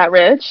was like that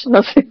rich.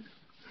 No.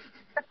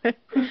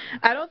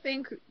 I don't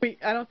think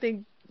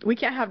we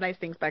can't have nice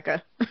things,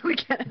 Becca. We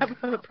can't have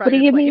a private plane. What do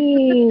you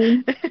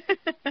mean?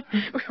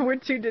 We're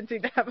too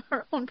ditzy to have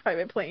our own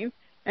private plane.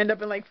 End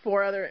up in like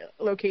 4 other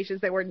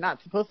locations that we're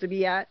not supposed to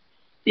be at.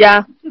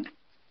 Yeah.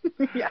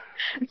 Yeah.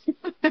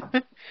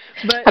 But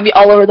have you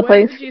all over the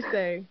place? What would you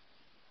say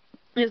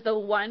is the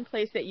one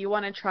place that you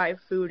want to try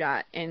food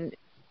at? And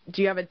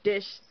do you have a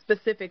dish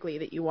specifically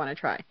that you want to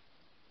try,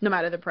 no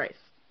matter the price?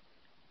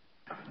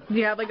 Do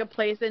you have like a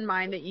place in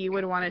mind that you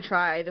would want to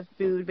try the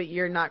food, but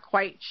you're not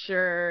quite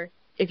sure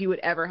if you would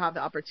ever have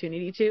the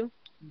opportunity to?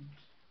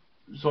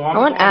 So I'm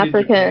going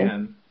African. To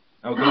Japan.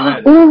 Oh, go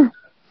ahead.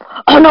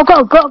 Oh, no,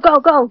 go.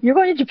 You're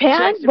going to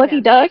Japan?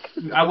 Lucky duck?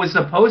 I was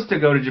supposed to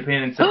go to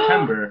Japan in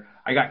September.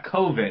 I got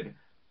COVID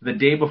the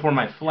day before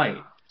my flight.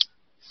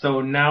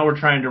 So now we're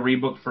trying to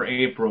rebook for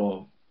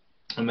April,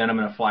 and then I'm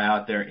going to fly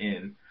out there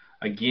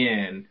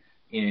again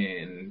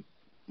in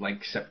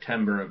like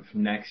September of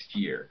next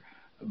year.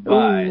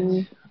 But,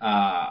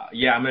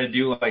 yeah, I'm going to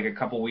do like a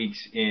couple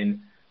weeks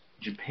in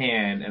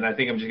Japan, and I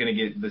think I'm just gonna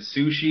get the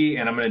sushi,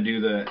 and I'm gonna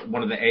do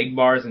one of the egg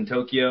bars in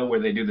Tokyo where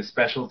they do the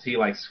specialty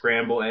like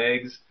scramble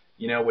eggs,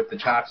 with the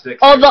chopsticks.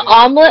 Oh, the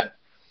omelet.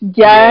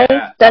 Yes,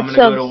 yeah, that I'm gonna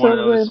go to sounds one so of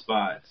those good.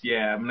 spots.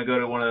 Yeah, I'm gonna go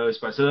to one of those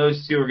spots. So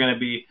those two are gonna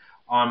be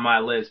on my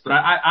list. But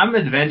I'm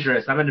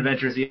adventurous. I'm an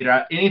adventurous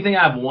eater. Anything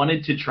I've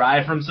wanted to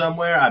try from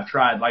somewhere, I've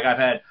tried. Like I've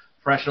had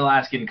fresh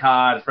Alaskan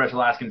cod, fresh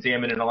Alaskan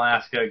salmon in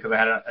Alaska because I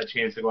had a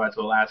chance to go out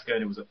to Alaska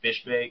and it was a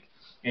fish bake.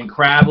 And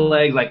crab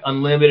legs, like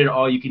unlimited,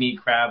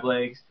 all-you-can-eat crab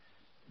legs.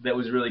 That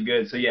was really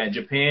good. So yeah,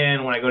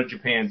 Japan. When I go to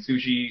Japan,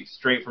 sushi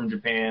straight from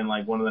Japan,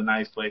 like one of the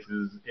nice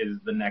places, is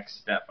the next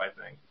step, I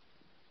think.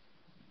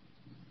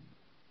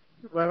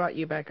 What about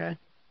you, Becca?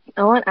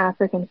 I want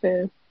African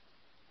food.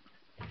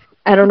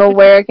 I don't know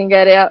where I can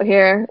get it out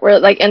here. Where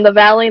like in the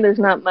valley, there's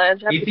not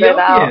much. I have to drive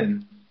out.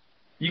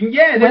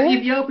 Ethiopian. There's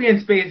Ethiopian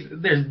space.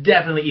 There's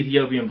definitely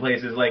Ethiopian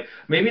places. Like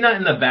maybe not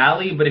in the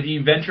valley, but if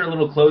you venture a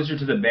little closer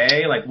to the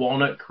bay, like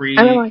Walnut Creek.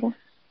 I don't know.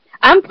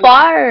 I'm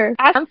far.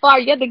 I'm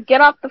far. You have to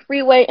get off the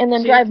freeway and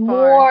then drive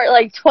more,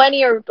 like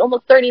 20 or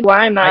almost 30 where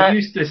I'm at. I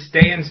used to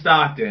stay in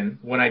Stockton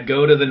when I'd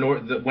go to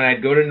when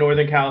I'd go to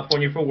Northern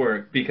California for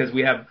work because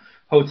we have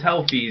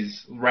hotel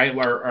fees, right,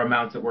 or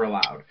amounts that we're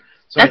allowed.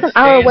 So that's an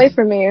hour away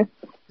from me.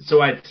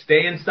 So I'd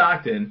stay in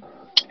Stockton,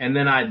 and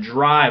then I'd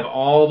drive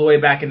all the way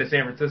back into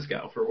San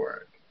Francisco for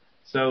work.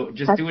 So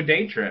just do a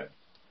day trip.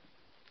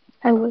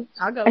 I would.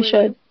 I'll go. I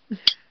should.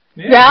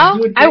 Yeah.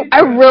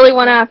 I really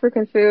want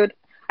African food.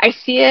 I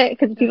see it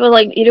because people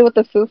like eat it with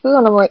the fufu,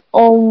 and I'm like,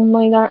 oh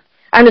my god.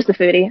 I'm just a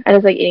foodie. I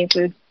just like eating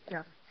food.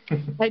 Yeah.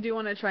 I do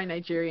want to try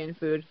Nigerian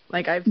food.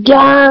 Like I've seen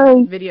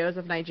videos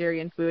of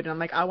Nigerian food, and I'm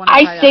like, I want to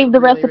try that. I saved the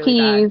really,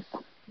 recipes.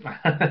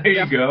 There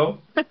you go.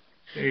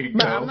 There you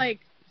But go. I'm like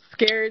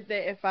scared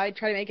that if I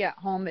try to make it at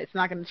home, it's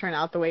not going to turn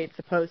out the way it's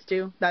supposed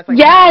to. That's like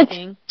my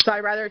thing. So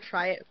I'd rather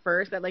try it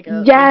first at like a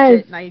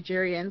legit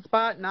Nigerian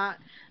spot, not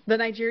the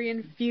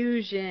Nigerian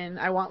fusion.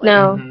 I want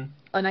like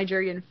a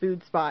Nigerian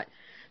food spot.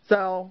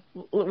 So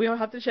we'll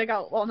have to check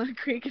out Walnut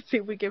Creek and see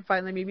if we can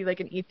find like maybe like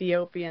an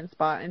Ethiopian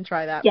spot and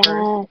try that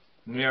first.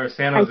 Yeah, or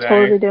San Jose. I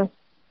totally do.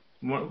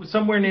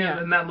 Somewhere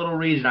near in that little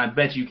region, I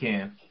bet you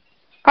can.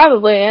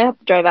 Probably, I have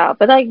to drive out.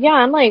 But like, yeah,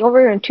 I'm like over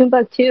here in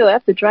Timbuktu. I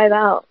have to drive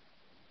out.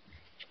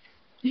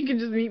 You can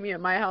just meet me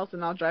at my house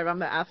and I'll drive. I'm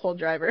the asshole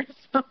driver.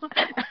 So.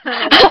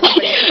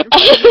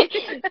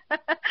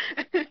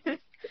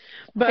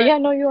 But yeah,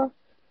 no, you are.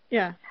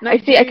 Yeah, I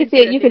can see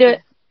it. You could do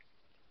it.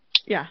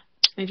 Yeah,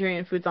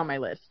 Nigerian food's on my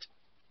list.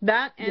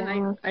 That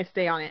and I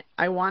stay on it.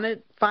 I want to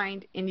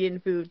find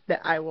Indian food that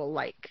I will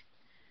like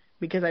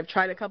because I've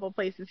tried a couple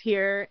places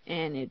here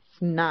and it's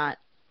not.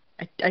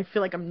 I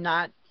feel like I'm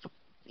not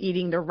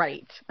eating the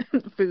right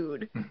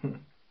food.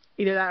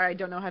 Either that or I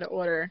don't know how to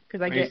order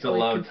because I get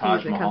always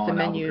confused when it comes to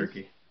menus.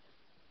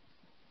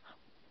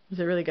 Is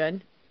it really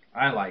good?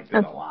 I liked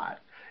it a lot.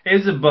 It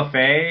was a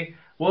buffet.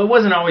 Well, it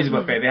wasn't always a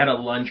buffet. They had a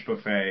lunch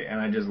buffet,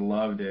 and I just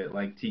loved it.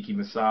 Like tiki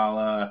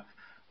masala,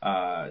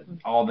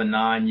 all the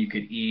naan you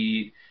could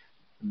eat,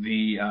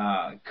 the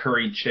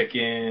curry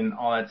chicken,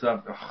 all that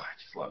stuff. Oh, I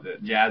just loved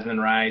it. Jasmine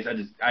rice.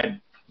 I'd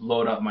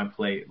load up my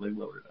plate, like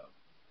load it up.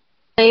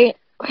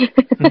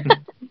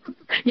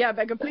 Yeah,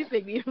 Becca, please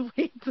make me a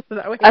plate. So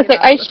that way I was like,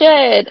 I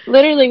should.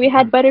 Literally, we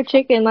had butter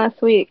chicken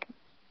last week.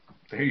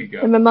 There you go.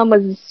 And my mom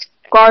was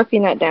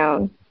scarfing that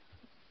down.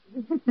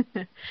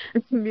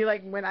 It's be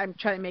like when I'm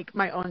trying to make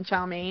my own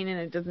chow mein and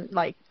it doesn't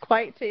like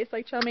quite taste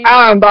like chow mein.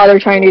 I don't bother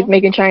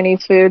making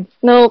Chinese food.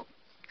 Nope.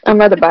 I'd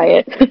rather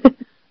buy it.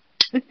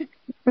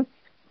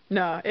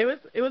 No, it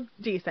was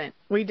decent.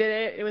 We did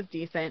it. It was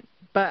decent,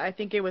 but I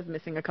think it was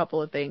missing a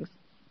couple of things.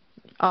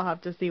 I'll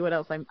have to see what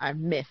else I've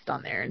missed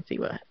on there and see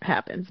what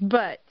happens.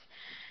 But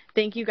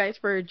thank you guys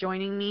for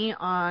joining me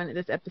on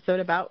this episode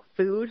about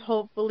food.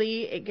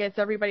 Hopefully it gets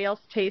everybody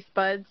else's taste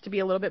buds to be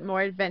a little bit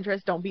more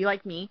adventurous. Don't be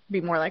like me.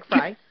 Be more like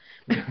Fry.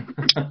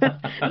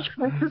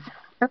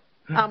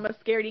 I'm a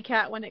scaredy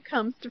cat when it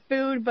comes to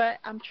food, but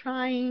I'm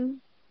trying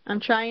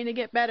to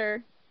get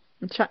better.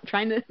 I'm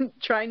trying to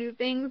try new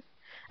things.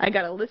 I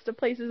got a list of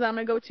places I'm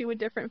going to go to with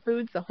different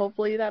foods, so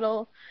hopefully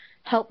that'll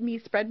help me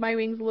spread my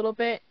wings a little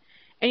bit.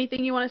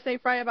 Anything you want to say,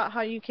 Fry, about how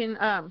you can,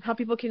 how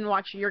people can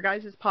watch your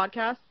guys'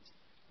 podcasts?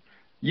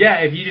 Yeah,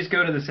 if you just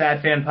go to the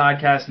SadFan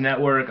Podcast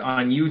Network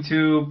on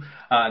YouTube,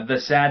 the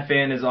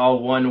SadFan is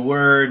all one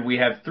word. We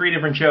have 3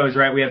 different shows,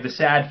 right? We have the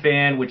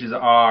SadFan, which is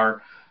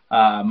our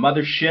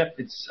mothership.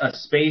 It's a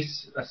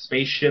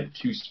spaceship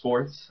to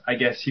sports, I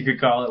guess you could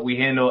call it. We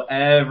handle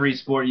every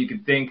sport you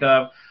could think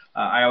of.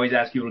 I always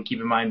ask people to keep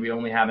in mind we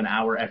only have an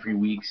hour every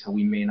week, so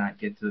we may not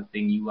get to the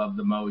thing you love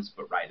the most,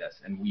 but write us,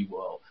 and we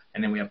will.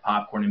 And then we have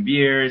Popcorn and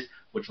Beers,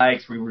 which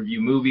we review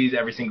movies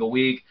every single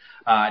week.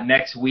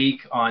 Next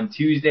week on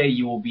Tuesday,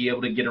 you will be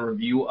able to get a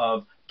review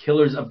of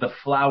Killers of the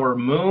Flower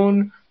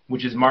Moon,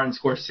 which is Martin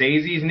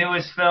Scorsese's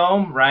newest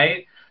film,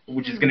 right?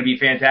 Which is going to be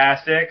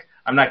fantastic.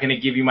 I'm not going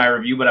to give you my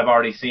review, but I've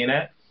already seen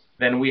it.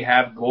 Then we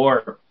have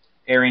Gore,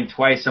 airing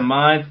twice a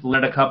month,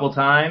 lit a couple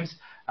times.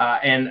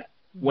 And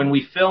when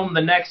we film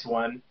the next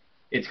one,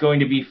 It's going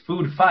to be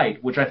Food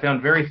Fight, which I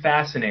found very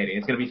fascinating.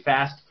 It's going to be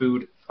Fast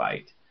Food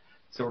Fight.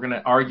 So we're going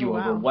to argue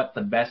over what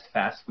the best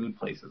fast food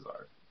places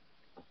are.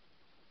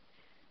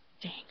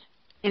 Dang.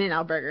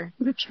 In-N-Out Burger.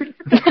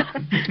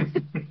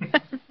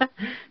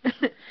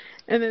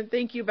 And then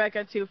thank you,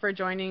 Becca, too, for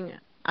joining.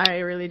 I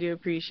really do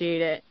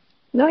appreciate it.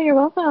 No, you're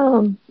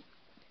welcome.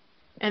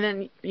 And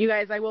then, you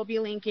guys, I will be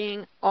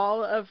linking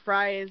all of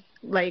Fry's,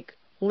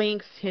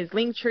 links, his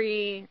link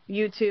tree,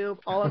 YouTube,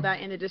 all of that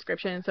in the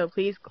description. So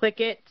please click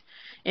it.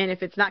 And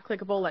if it's not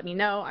clickable, let me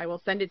know. I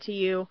will send it to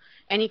you.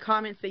 Any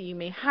comments that you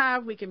may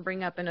have, we can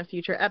bring up in a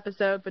future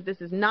episode. But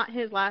this is not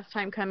his last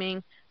time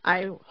coming.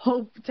 I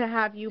hope to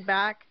have you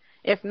back.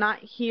 If not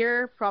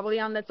here, probably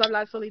on the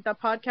Hablar Solita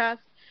podcast.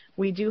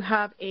 We do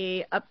have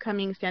a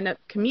upcoming stand-up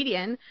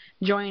comedian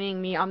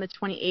joining me on the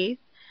 28th,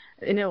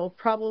 and it will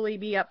probably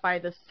be up by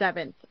the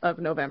 7th of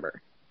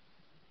November.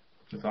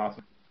 That's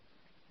awesome.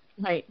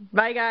 Right.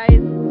 Bye, guys.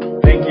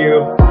 Thank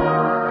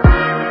you.